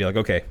chapter and be like,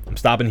 okay, I'm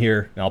stopping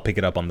here, and I'll pick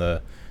it up on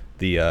the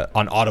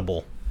on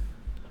Audible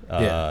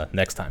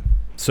next time.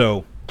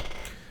 So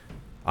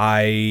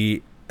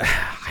I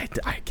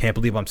can't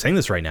believe I'm saying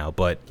this right now,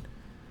 but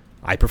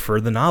I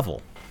prefer the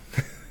novel.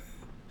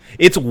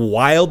 It's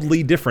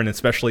wildly different,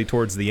 especially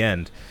towards the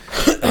end.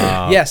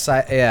 Yes,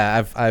 I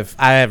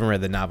haven't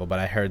read the novel, but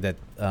I heard that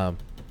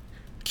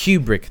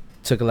Kubrick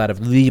took a lot of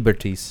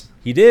liberties.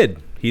 He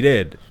did.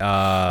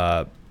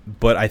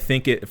 But I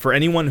think for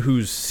anyone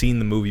who's seen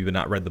the movie but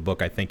not read the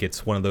book, I think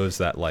it's one of those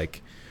that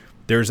like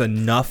there's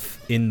enough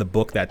in the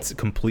book that's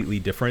completely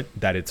different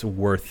that it's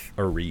worth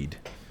a read.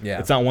 Yeah.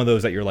 It's not one of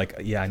those that you're like,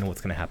 yeah, I know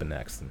what's going to happen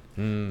next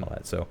and all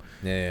that. So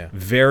yeah.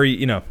 Very,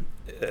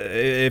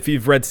 if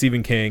you've read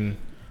Stephen King,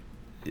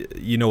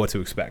 you know what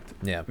to expect.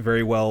 Yeah.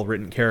 Very well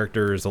written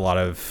characters, a lot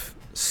of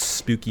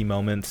spooky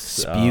moments.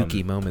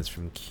 Spooky moments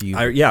from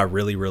Kubrick. I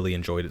really, really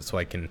enjoyed it, so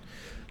I can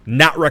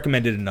not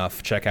recommend it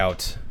enough. Check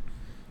out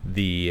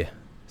the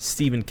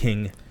Stephen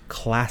King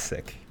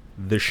classic,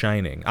 The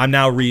Shining. I'm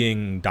now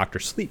reading Dr.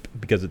 Sleep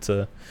because it's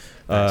a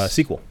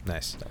sequel.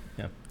 Nice. So,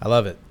 yeah. I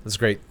love it. That's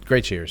great.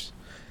 Great cheers.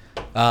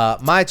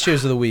 My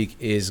cheers of the week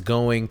is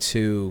going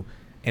to,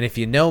 and if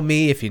you know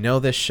me, if you know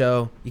this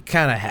show, you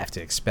kind of have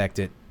to expect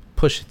it,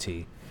 Pusha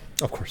T.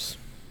 Of course.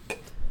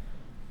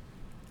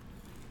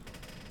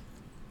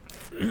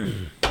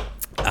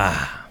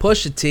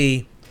 Pusha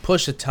T,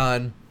 Push a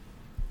Ton,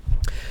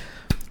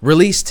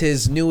 released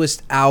his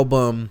newest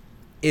album,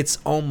 It's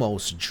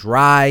Almost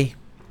Dry,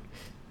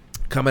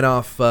 coming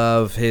off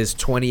of his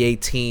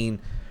 2018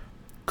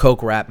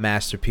 Coke rap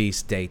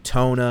masterpiece,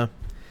 Daytona.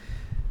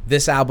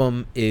 This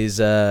album is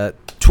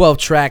 12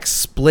 tracks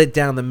split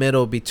down the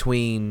middle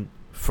between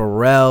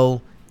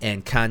Pharrell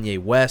and Kanye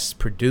West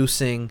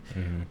producing.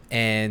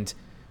 And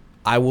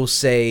I will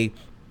say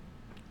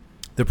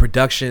the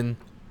production,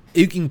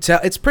 you can tell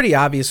it's pretty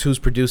obvious who's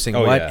producing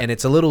what, and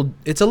it's a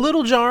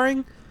little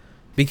jarring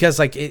because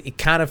like it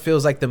kind of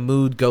feels like the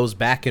mood goes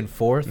back and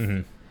forth,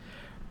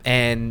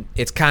 and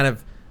it's kind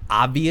of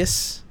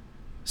obvious.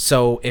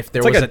 So if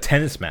there was like a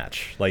tennis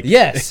match, like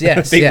yes,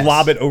 they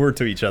lob it over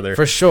to each other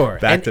for sure,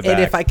 back to back.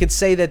 And if I could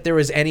say that there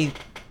was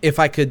if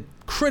I could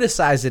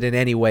criticize it in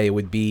any way, it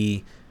would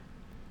be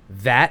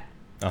that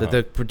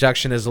the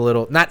production is a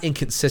little not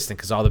inconsistent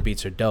because all the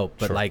beats are dope,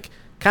 but like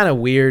kind of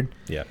weird.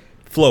 Yeah,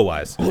 flow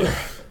wise.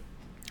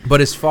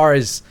 But as far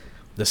as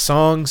the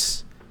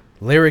songs,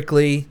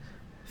 lyrically,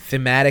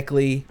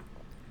 thematically,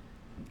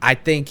 I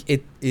think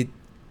it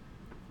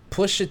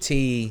Pusha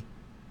T.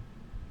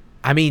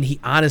 I mean, he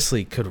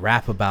honestly could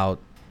rap about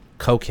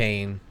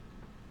cocaine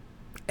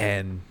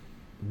and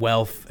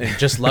wealth and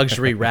just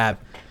luxury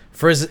rap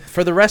for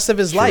the rest of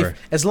his life,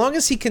 as long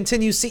as he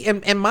continues.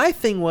 And my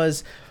thing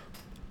was,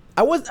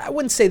 I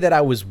wouldn't say that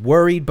I was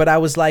worried, but I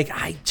was like,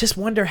 I just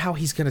wonder how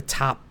he's gonna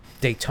top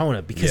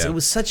Daytona because it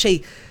was such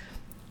a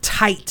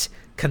tight,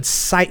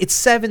 concise. It's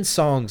 7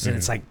 songs, and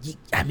it's like,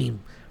 I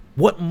mean,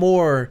 what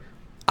more?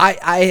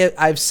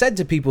 I've said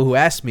to people who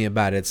ask me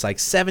about it, it's like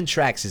 7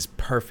 tracks is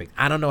perfect.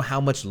 I don't know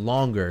how much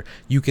longer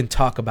you can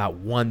talk about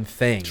one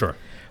thing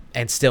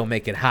and still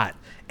make it hot.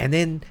 And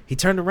then he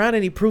turned around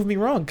and he proved me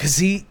wrong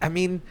because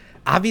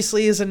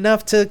obviously is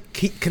enough to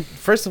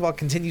first of all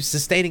continue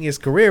sustaining his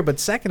career, but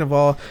second of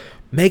all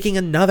making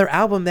another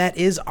album that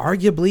is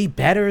arguably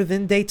better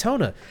than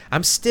Daytona.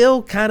 I'm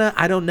still kind of,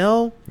 I don't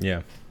know.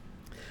 Yeah.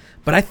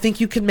 But I think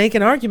you can make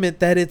an argument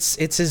that it's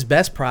his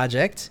best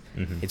project.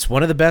 It's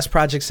one of the best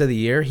projects of the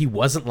year. He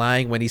wasn't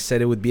lying when he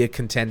said it would be a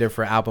contender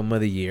for album of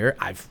the year.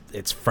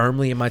 It's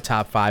firmly in my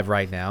top 5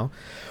 right now.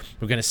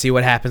 We're going to see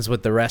what happens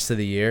with the rest of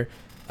the year.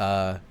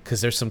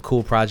 because there's some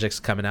cool projects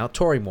coming out.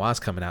 Tori Moi's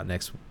coming out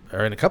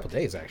in a couple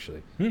days,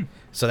 actually.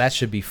 So that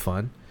should be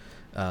fun.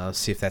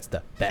 See if that's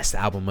the best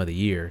album of the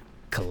year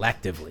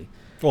collectively.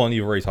 Well, and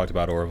you've already talked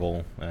about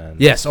Orville. And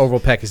Yes,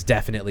 Orville Peck is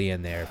definitely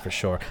in there for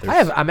sure.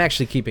 I'm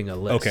actually keeping a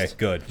list. Okay,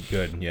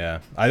 good, yeah.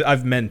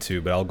 I've meant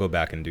to, but I'll go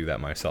back and do that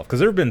myself because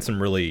there have been some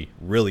really,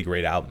 really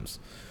great albums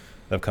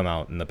that have come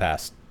out in the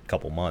past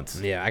couple months.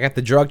 Yeah, I got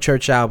the Drug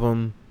Church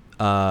album.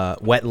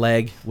 Wet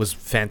Leg was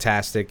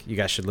fantastic. You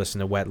guys should listen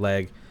to Wet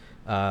Leg.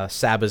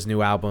 Saba's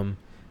new album,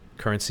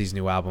 Currency's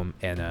new album,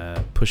 and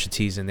Pusha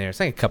T's in there.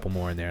 It's like a couple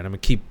more in there, and I'm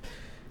gonna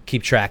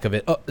keep track of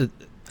it. Oh,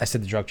 I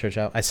said the Drug Church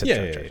album. I said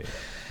Drug Church. Yeah.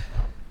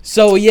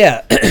 So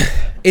yeah,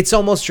 it's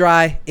almost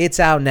dry.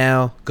 It's out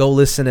now. Go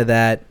listen to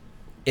that.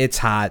 It's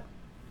hot.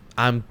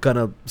 I'm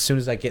gonna, as soon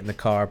as I get in the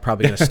car,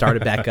 probably gonna start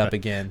it back up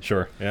again.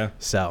 Sure. Yeah.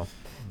 So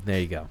there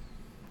you go.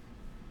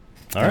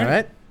 All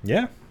right.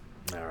 Yeah.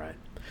 All right.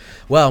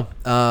 Well,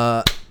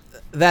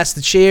 that's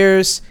the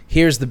cheers.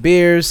 Here's the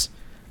beers.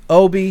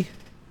 Obi,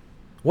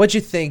 what'd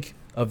you think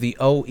of the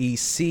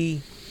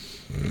OEC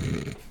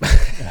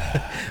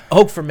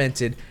oak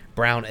fermented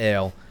brown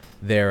ale,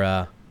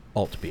 their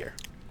alt beer?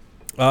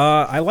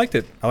 I liked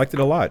it. I liked it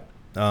a lot.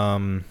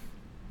 Yeah,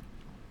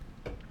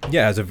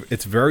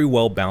 it's very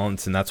well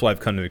balanced, and that's what I've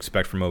come to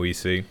expect from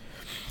OEC.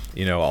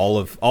 You know, all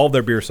of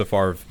their beers so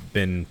far have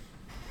been,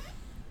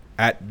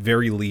 at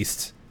very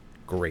least,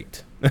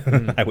 great.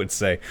 I would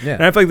say. Yeah.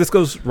 And I feel like this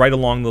goes right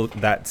along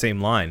that same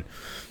line.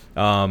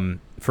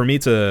 For me,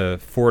 it's a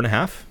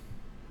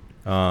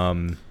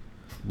 4.5.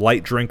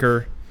 Light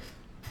drinker,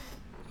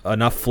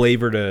 enough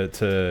flavor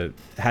to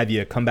have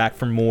you come back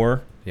for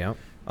more. Yeah.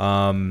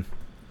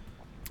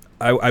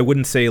 I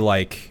wouldn't say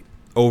like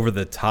over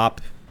the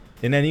top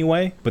in any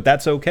way, but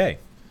that's okay.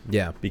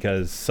 Yeah.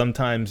 Because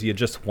sometimes you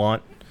just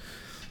want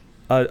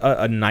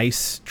a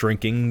nice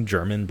drinking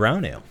German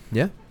brown ale.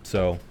 Yeah.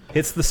 So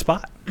hits the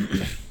spot.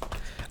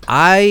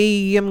 I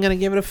am going to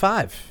give it a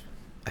 5.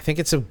 I think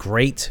it's a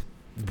great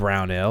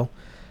brown ale.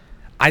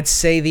 I'd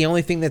say the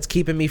only thing that's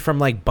keeping me from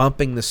like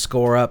bumping the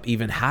score up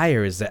even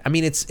higher is that, I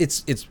mean,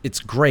 it's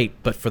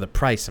great, but for the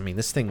price, I mean,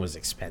 this thing was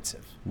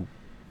expensive.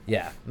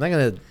 Yeah. I'm not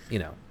going to,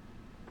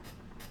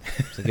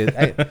 it's a good,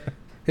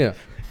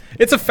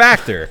 It's a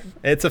factor.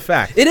 It's a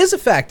fact. It is a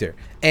factor.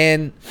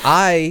 And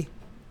I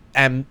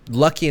am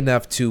lucky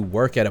enough to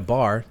work at a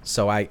bar,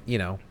 so I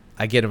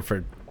get them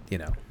for,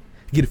 get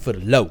it for the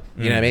low.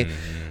 You know what I mean?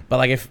 But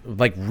like if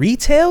like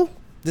retail,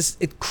 it's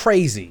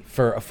crazy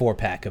for a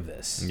 4-pack of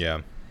this.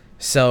 Yeah.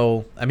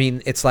 So, I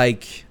mean, it's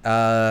like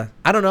I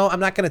don't know, I'm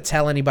not going to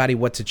tell anybody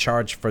what to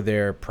charge for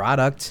their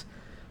product,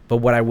 but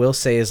what I will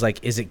say is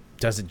like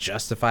does it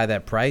justify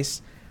that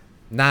price?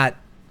 Not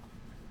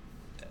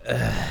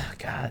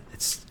God,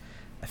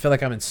 I feel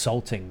like I'm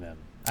insulting them.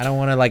 I don't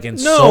want to like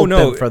insult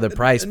them for the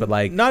price, but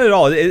like not at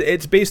all.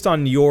 It's based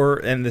on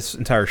and this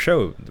entire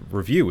show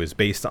review is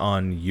based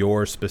on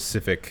your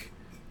specific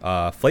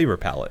flavor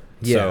palette.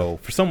 Yeah. So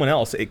for someone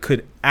else, it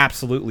could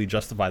absolutely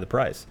justify the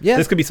price. Yeah.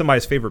 This could be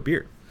somebody's favorite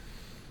beer.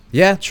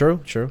 Yeah,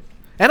 true.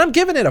 And I'm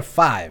giving it a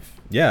 5.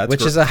 Yeah,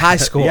 which is a high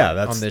score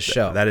on this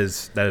show. That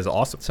is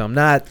awesome. So I'm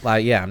not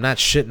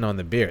shitting on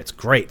the beer. It's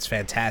great. It's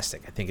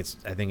fantastic. I think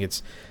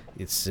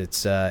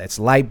it's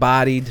light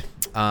bodied,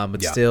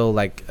 but still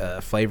like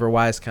flavor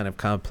wise kind of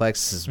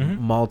complex. It's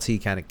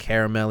malty, kind of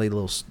caramelly,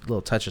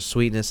 little touch of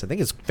sweetness. I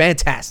think it's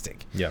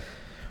fantastic. Yeah.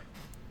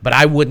 But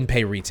I wouldn't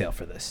pay retail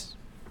for this.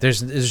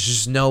 There's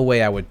just no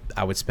way I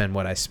would spend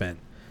what I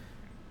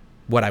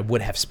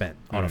would have spent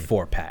on a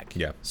 4-pack.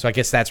 Yeah. So I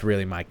guess that's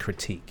really my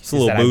critique. It's a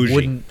little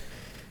bougie.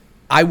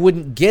 I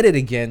wouldn't get it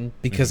again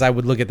because I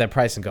would look at that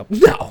price and go,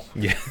 no.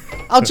 Yeah.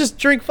 I'll just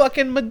drink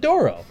fucking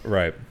Maduro.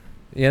 Right.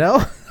 You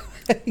know?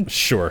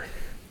 Sure.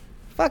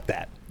 Fuck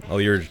that. Oh,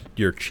 you're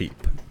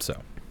cheap. So.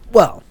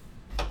 Well,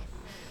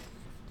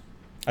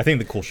 I think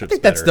the cool ship's I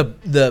think better.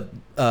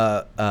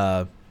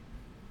 that's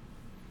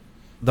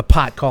the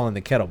pot calling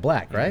the kettle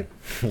black, right?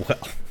 Well.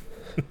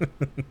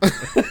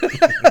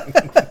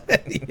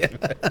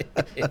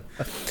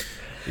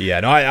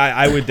 Yeah, no,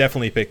 I would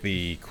definitely pick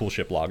the Cool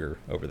Ship Lager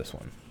over this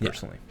one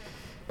personally,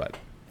 but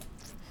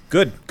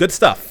good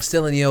stuff.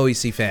 Still in the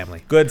OEC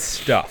family. Good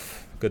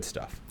stuff.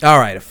 All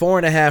right, a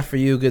 4.5 for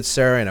you, good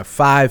sir, and a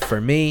 5 for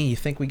me. You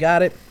think we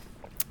got it?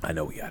 I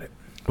know we got it.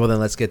 Well, then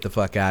let's get the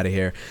fuck out of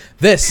here.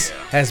 This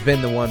has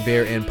been the One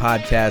Beer In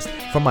podcast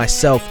from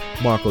myself,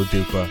 Marco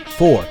Dupa,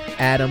 for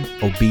Adam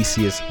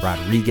Obesius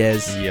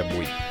Rodriguez. Yeah,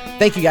 boy.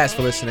 Thank you guys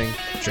for listening.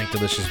 Drink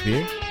delicious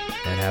beer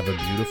and have a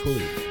beautiful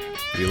evening.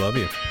 We love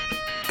you.